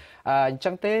អញ្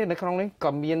ចឹងទេនៅក្នុងនេះ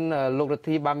ក៏មានលោករដ្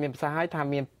ឋាភិបាលមានប្រសាសន៍ឲ្យថា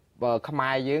មានខ្មែ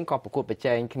រយើងក៏ប្រកួតប្រ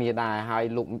ជែងគ្នាដែរហើយ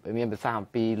លោកមានប្រសាសន៍អំ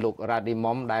ពីលោក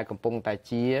Radimom ដែលកំពុងតែ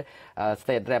ជា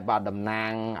State Rep បាទតំណា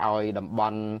ងឲ្យតំប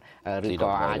ន់ឬ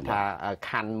ក៏អាចថា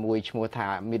ខណ្ឌមួយឈ្មោះថា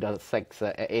Middlesex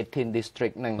 18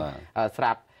 District ហ្នឹងស្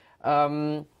រាប់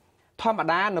ធម្ម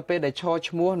តានៅពេលដែលឈរ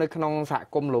ឈ្មោះនៅក្នុងសហ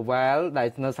គមន៍ Lowell ដែល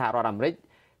នៅសហរដ្ឋអាមេរិក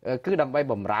គឺដើម្បី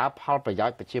បម្រើផលប្រយោជ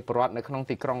ន៍ប្រជាពលរដ្ឋនៅក្នុង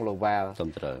ទីក្រុង Lowell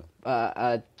សំត្រូវ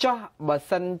ចោះបើ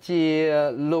សិនជា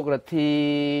លោករដ្ឋា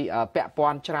ពាក់ព័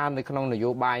ន្ធច្រើននៅក្នុងនយោ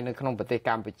បាយនៅក្នុងប្រទេសក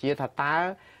ម្ពុជាថាតើ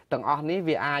ទាំងអស់នេះ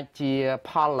វាអាចជា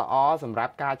ផលល្អសម្រា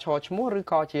ប់ការឈរឈ្មោះឬ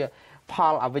ក៏ជាផ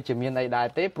លអវិជ្ជមានអីដែរ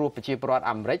ទេព្រោះប្រជាពលរដ្ឋ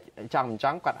អាមេរិកច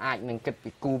ង់គាត់អាចនឹងគិតពី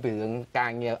គូពីរឿងកា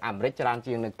រងារអាមេរិកច្រើន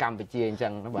ជាងនៅកម្ពុជាអញ្ចឹ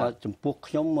ងបាទចំពោះ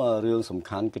ខ្ញុំរឿងសំ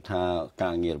ខាន់គឺថា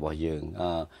ការងាររបស់យើង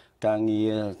ការងា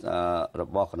ររ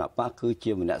បស់គណៈបកគឺ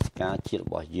ជាមនសិការជាតិរ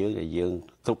បស់យើងដែលយើង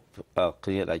គ្រប់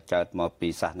គ្នាដែលកើតមកពី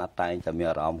សាសនាតែងតែមាន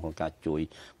អារម្មណ៍ក្នុងការជួយ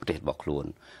ប្រទេសរបស់ខ្លួន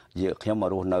យើងខ្ញុំមក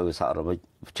រស់នៅសហរដ្ឋអាមេរិក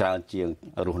ច្រើនជាង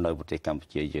រស់នៅប្រទេសកម្ពុ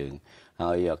ជាយើង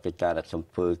ហើយកិច្ចការដែលខ្ញុំ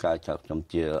ធ្វើការចាត់ខ្ញុំ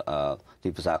ជាទី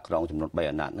ប្រឹក្សាក្រុងចំនួន3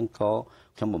អាណត្តិហ្នឹងក៏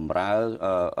ខ្ញុំបម្រើ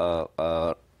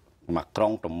មកក្រុ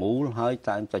ងប្រមូលហើយ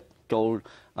តែតែចូល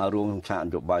រួមក្នុងឆាកន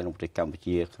យោបាយក្នុងប្រទេសកម្ពុ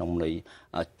ជាក្នុងន័យ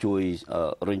ជួយ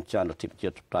រុញច្រានលទ្ធិប្រជា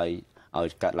ធិបតេយ្យឲ្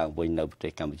យកើតឡើងវិញនៅប្រទេ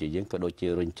សកម្ពុជាយើងក៏ដូចជា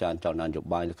រុញច្រានចលនានយោ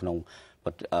បាយនៅក្នុង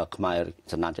ខ្មែរ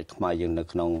សណ្ដានចិត្តខ្មែរយើងនៅ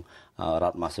ក្នុងរ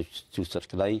ដ្ឋ Massachusetts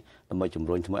ក្តីដើម្បីជំ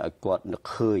រុញធ្វើឲ្យគាត់នឹក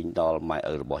ឃើញដល់ម៉ែ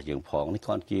ឪរបស់យើងផងនេះ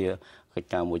គាត់ជាកិច្ច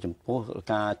ការមួយចំពោះ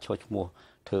ការឈរឈ្មោះ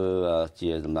ធ្វើជា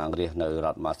តំណាងរាស្ត្រនៅរ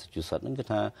ដ្ឋ Massachusetts ហ្នឹងគឺ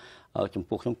ថាចំ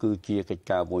ពោះខ្ញុំគឺជាកិច្ច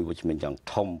ការមួយវិជ្ជមានយ៉ាង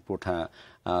ធំព្រោះថា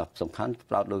សំខាន់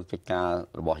ផ្ដោតលើកិច្ចការ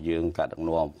របស់យើងការដឹក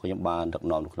នាំខ្ញុំបានដឹក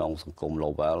នាំក្នុងសង្គម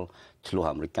Lowell ឆ្លោះ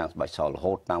អាមេរិកស្បែកសរ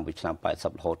ហូតតាំងពីឆ្នាំ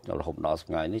80រហូតដល់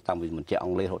ថ្ងៃនេះតាំងពីមិនជាអ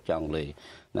ង់គ្លេសរហូតជាអង់គ្លេស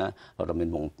ណារដ្ឋមាន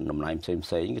តំណែងផ្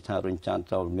សេងគឺថារុញច្រាន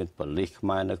ចូលមានប៉ូលីសខ្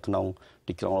មែរនៅក្នុង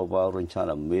ទីក្រុង Lowell រុញច្រាន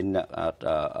ឲ្យមាន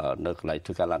នៅកន្លែងធ្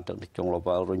វើការឡើងទឹកទីក្រុង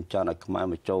Lowell រុញច្រានឲ្យខ្មែរ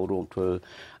មកចូលរួមធ្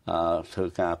វើ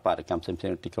ការបដកម្មផ្សេងៗ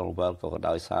ទីក្រុង Lowell ក៏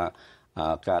ដោយសារ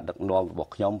ការដឹកនាំរប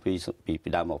ស់ខ្ញុំពី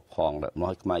ដើមមកផងមក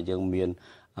ឲ្យខ្មែរយើងមាន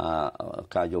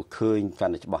ការយកឃើញកា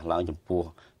ន់តែច្បាស់ឡើងចំពោះ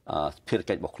ភារ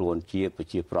កិច្ចរបស់ខ្លួនជាប្រ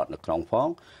ជាប្រដ្ឋនៅក្នុងផង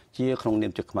ជាក្នុងនា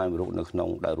មជាខ្មែរមួយរូបនៅក្នុង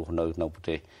ដែលរស់នៅក្នុងប្រ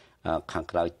ទេសខាង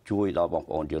ក្រៅជួយដល់បង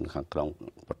ប្អូនយើងខាងក្នុង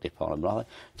ប្រទេសផងម្ល៉េះអ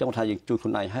ញ្ចឹងថាយើងជួយខ្លួ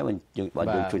នឯងហើយបើ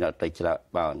យើងជួយអ្នកដទៃច្រើន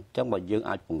បានអញ្ចឹងបើយើង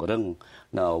អាចពង្រឹង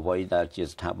នៅអ្វីដែលជា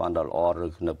ស្ថាប័នដ៏ល្អឬ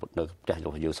នៅផ្ទះរ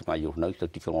បស់យើងសម័យយុគនៅទៅ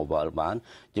ទីក្រុងអូវ៉ាល់បាន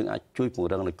យើងអាចជួយពង្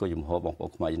រឹងនៅគោលជំហរបងប្អូ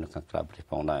នខ្មែរយើងនៅខាងក្រៅប្រទេស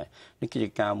ផងដែរនេះគឺជា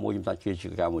ការមួយខ្ញុំថាជា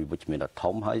ការមួយវិជ្ជមានដ៏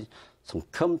ធំហើយសង្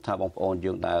ឃឹមថាបងប្អូន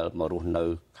យើងដែលមករស់នៅ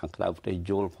ខាងក្រៅប្រទេស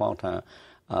យល់ផងថា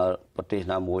ប្រទេស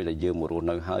ណាមួយដែលយើងមករស់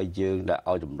នៅហើយយើងដែល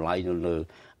ឲ្យតម្លៃនៅលើ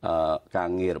ការ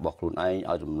ងាររបស់ខ្លួនឯង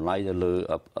ឲ្យតម្លៃទៅលើ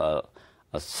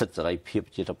សិទ្ធិសេរីភាព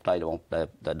ជាធិបតេយ្យរបស់ដែ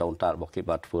លដូនតារបស់គេ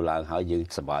បានធ្វើឡើងហើយយើង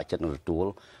សប្បាយចិត្តនឹងទទួល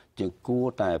យើងគួរ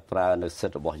តែប្រើនៅសិ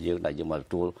ទ្ធិរបស់យើងដែលយើងមកទ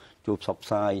ទួលជួយផ្សព្វផ្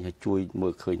សាយហើយជួយមើ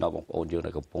លឃើញដល់បងប្អូនយើង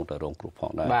ដែលកំពុងតែរងគ្រោះផ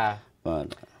ងដែរបាទ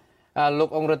លោក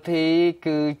អង្គរដ្ឋី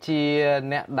គឺជា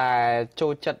អ្នកដែលចូ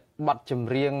លចិត្តបទច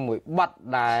ម្រៀងមួយបទ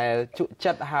ដែលជក់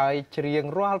ចិត្តហើយច្រៀង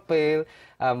រាល់ពេល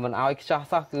មិនឲ្យខ្ចោះ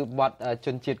សោះគឺបទជ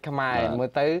នជាតិខ្មែរមើល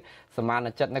ទៅសមាន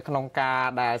ចិត្តនៅក្នុងការ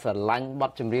ដែលស្រឡាញ់ប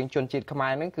ទចម្រៀងជនជាតិខ្មែ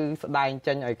រហ្នឹងគឺស្ដែង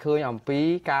ចេញឲ្យឃើញអំពី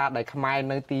ការដែលខ្មែរ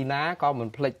នៅទីណាក៏មិន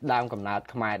ភ្លេចដើមកំណើត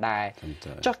ខ្មែរដែរ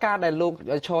ចុះការដែលលោក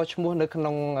ឈរឈ្មោះនៅក្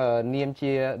នុងនាម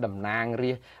ជាតំណាង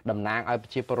រាស្ត្រតំណាងឲ្យប្រ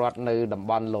ជាពលរដ្ឋនៅតំ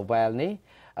បន់ Lowell នេះ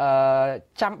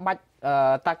ចាំបាច់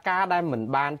តាការដែលមិន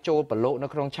បានចូលប្រឡូកនៅ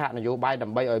ក្នុងឆាកនយោបាយដើ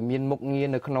ម្បីឲ្យមានមុខងារ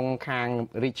នៅក្នុងខាង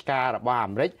រាជការរបស់អា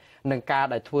មេរិកនិងការ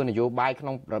ដែលធ្វើនយោបាយក្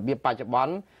នុងរបៀបបច្ចុប្ប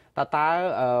ន្ន តើ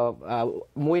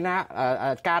មួយណា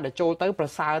ការដែលចូលទៅប្រ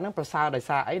សើរហ្នឹងប្រសើរដោយ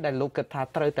សារអីដែលលោកគិតថា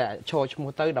ត្រូវតែចូលឈ្មោះ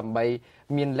ទៅដើម្បី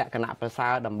មានលក្ខណៈប្រសើ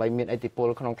រដើម្បីមានឥទ្ធិពល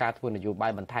ក្នុងការធ្វើនយោបា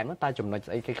យបន្ថែមតើចំណុច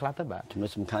ស្អីគេខ្លះទៅបាទចំណុច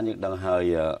សំខាន់យើងដឹងហើយ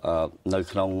នៅ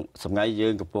ក្នុងសម្ងាយយើ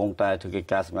ងកំពុងតែធ្វើកិច្ច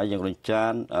ការសម្ងាយយើងរុញច្រា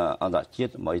នអន្តរជា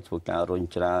តិដើម្បីធ្វើការរុញ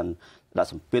ច្រានដាក់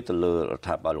សម្ពាធទៅលើរដ្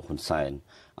ឋាភិបាលលោកហ៊ុនសែន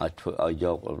ឲ្យធ្វើឲ្យយ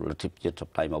កលទ្ធិជាតិចុះ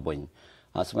ដៃមកវិញ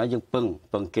សម្រាប់យើង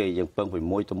ពឹងគេយើងពឹងពី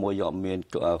មួយទៅមួយយកមាន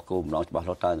គោលបំណងច្បាស់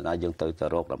លាស់តើណាយើងទៅ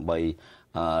រកដើម្បី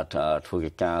ធ្វើ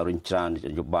កិច្ចការរុញច្រាន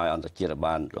នយោបាយអន្តរជាតិ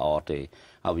បានល្អទេ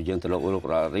ហើយយើងទៅលោក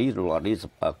រារីគ្រ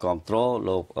ប់គ្រង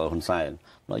លោកហ៊ុនសែន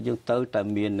ហើយយើងទៅតែ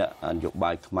មាននយោ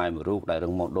បាយខ្មែរមួយរូបដែលរឹ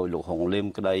ងមាំដោយលោកហុងលឹម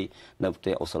ក្តីនៅប្រ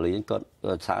ទេសអូស្ត្រាលីគាត់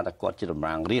ថាថាគាត់ជាតំ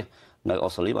ណាងរាស្ត្រនៅអូ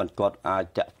ស្ត្រាលីបានគាត់អាច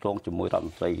តាក់ទងជាមួយរដ្ឋម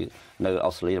ន្ត្រីនៅ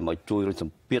អូស្ត្រាលីដើម្បីជួយរុញស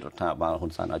ម្ពាធរដ្ឋាភិបាលហ៊ុ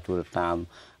នសែនឲ្យជួយតាម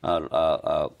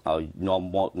ឲ្យនាំ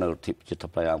មកនៅលទ្ធិជាតិ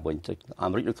ប្រៃវិញទៅអា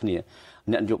មេរិកដូចគ្នា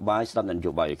អ្នកនយោបាយស្ដាប់អ្នកន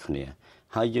យោបាយដូចគ្នា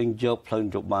ហើយយើងយកផ្លូវន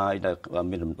យោបាយដែល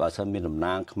មានតំ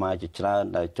ណាងខ្មែរជាច្រើន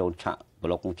ដែលចូលឆាក់ប្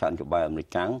លុកឆាក់នយោបាយអាមេរិ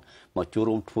កមកចូល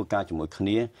រួមធ្វើការជាមួយគ្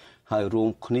នាហើយរួម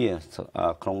គ្នា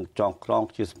ក្នុងចងក្រង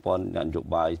ជាសម្ព័ន្ធនយោ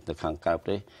បាយទៅខាងក្រៅប្រ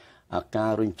ទេសកា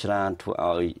ររុញច្រានធ្វើ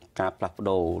ឲ្យការផ្លាស់ប្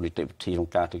ដូរនីតិវិធីក្នុង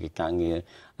ការធ្វើកិច្ចការងារ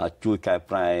ជួយកែ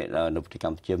ប្រែនៅប្រទេសក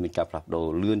ម្ពុជាមានការផ្លាស់ប្ដូរ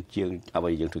លឿនជាងអ្វី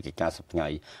យើងធ្វើកិច្ចការសប្តា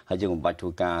ហ៍ហើយយើងមិនបាច់ធ្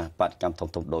វើការបាតកម្ម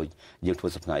ធំដូចយើងធ្វើ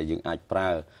សប្តាហ៍យើងអាចប្រើ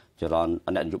ចរន្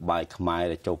តនយោបាយខ្មែរ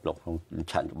ដែលចូលប្លុកក្នុង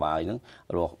ឆាកនយោបាយហ្នឹង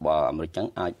របស់អាមេរិកចឹង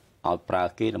អាចឲ្យប្រើ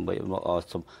គេដើម្បី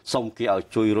សុំគេឲ្យ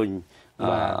ជួយរុញ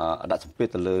ដាក់សម្ពាធ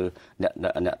ទៅលើ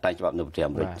អ្នកតែងច្បាប់នៅប្រទេស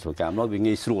អាមេរិកធ្វើការនោះវា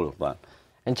ងាយស្រួលបាទ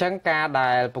អញ្ចឹងការដែ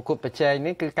លប្រកួតប្រជែង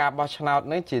នេះគឺការបោះឆ្នោត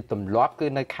នេះជាទម្លាប់គឺ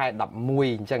នៅខែ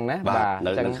11អញ្ចឹងណាបាទ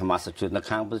នៅខាងម៉ាសាជូសនៅ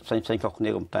ខាងផ្សេងខុសគ្នា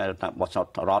ក៏តែបោះឆ្នោត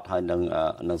រដ្ឋហើយ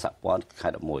នឹងសហព័ន្ធខែ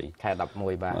11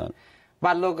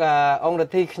បាទលោកអង្គរ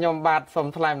ដ្ឋីខ្ញុំបាទសូម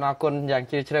ថ្លែងអំណរគុណយ៉ាង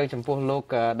ជ្រាលជ្រៅចំពោះលោក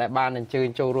ដែលបានអញ្ជើញ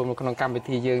ចូលរួមនៅក្នុងកម្មវិ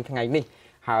ធីយើងថ្ងៃនេះ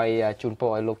ហើយជូនពរ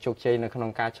ឲ្យលោកជោគជ័យនៅក្នុង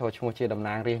ការចូលឈ្មោះជាតំ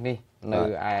ណាងរាស្ត្រនេះនៅ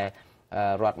ឯ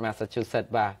រដ្ឋ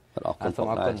Massachusetts បាទសូម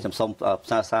អរគុណខ្ញុំសូមផ្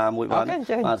សាយសារមួយបា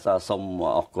ទសូម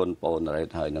អរគុណបងអូនរ៉េត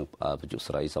ហើយនឹងបច្ចុប្បន្ន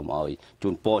ស្រីសូមឲ្យជូ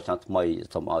នពរឆ្នាំថ្មី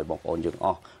សូមឲ្យបងប្អូនយើងអ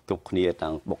ស់គ្រប់គ្នា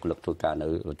ទាំងបុគ្គលិកធ្វើការនៅ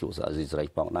បច្ចុប្បន្នស្រី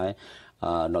ផងដែរ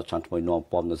នៅឆ្នាំថ្មីនាំ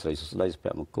ពំនៅស្រីសុស្ដីសុភ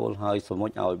មង្គលហើយសូមឲ្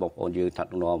យបងប្អូនយើងថា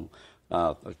ត់នាំ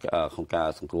ក្នុងការ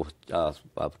សង្គ្រោះ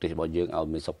ប្រទេសរបស់យើងឲ្យ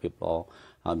មានសុខភាពល្អ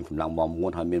ហើយមានកម្លាំងមាំមួ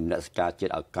នហើយមានមនសិការជា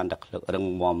តិឲ្យកាន់តែរឹង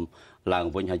មាំឡើង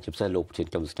វិញហើយជាពិសេសលោកប្រធាន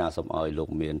គណៈកម្មការសូមឲ្យលោក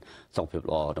មានសុខភាព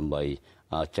ល្អដើម្បី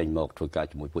ចេញមកធ្វើការ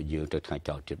ជាមួយពួកយើងទៅថ្ងៃ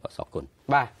ក្រោយទៀតបាទអរគុណ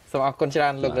បាទសូមអរគុណច្រើ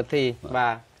នលោករដ្ឋីបា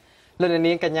ទលោក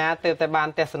នាងកញ្ញាទើបតែបាន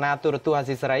ទស្សនាទូរទស្សន៍អា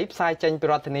ស៊ីសេរីផ្សាយចេញពី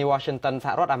រដ្ឋធានី Washington ស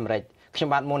ហរដ្ឋអាមេរិកខ្ញុំ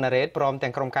បាទមុនណារ៉េតព្រមទាំ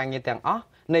ងក្រុមការងារទាំងអស់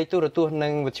នៃទូរទស្សន៍និ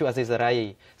ងវិទ្យុអាស៊ីសេរី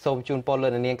សូមជូនពរលោ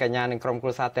កនាងកញ្ញានិងក្រុមគ្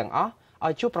រួសារទាំងអស់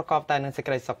ឲ្យជួបប្រកបតែនឹងសេច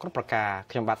ក្តីសុខគ្រប់ប្រការ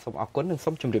ខ្ញុំបាទសូមអរគុណនិងសូ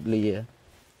មជម្រាបលា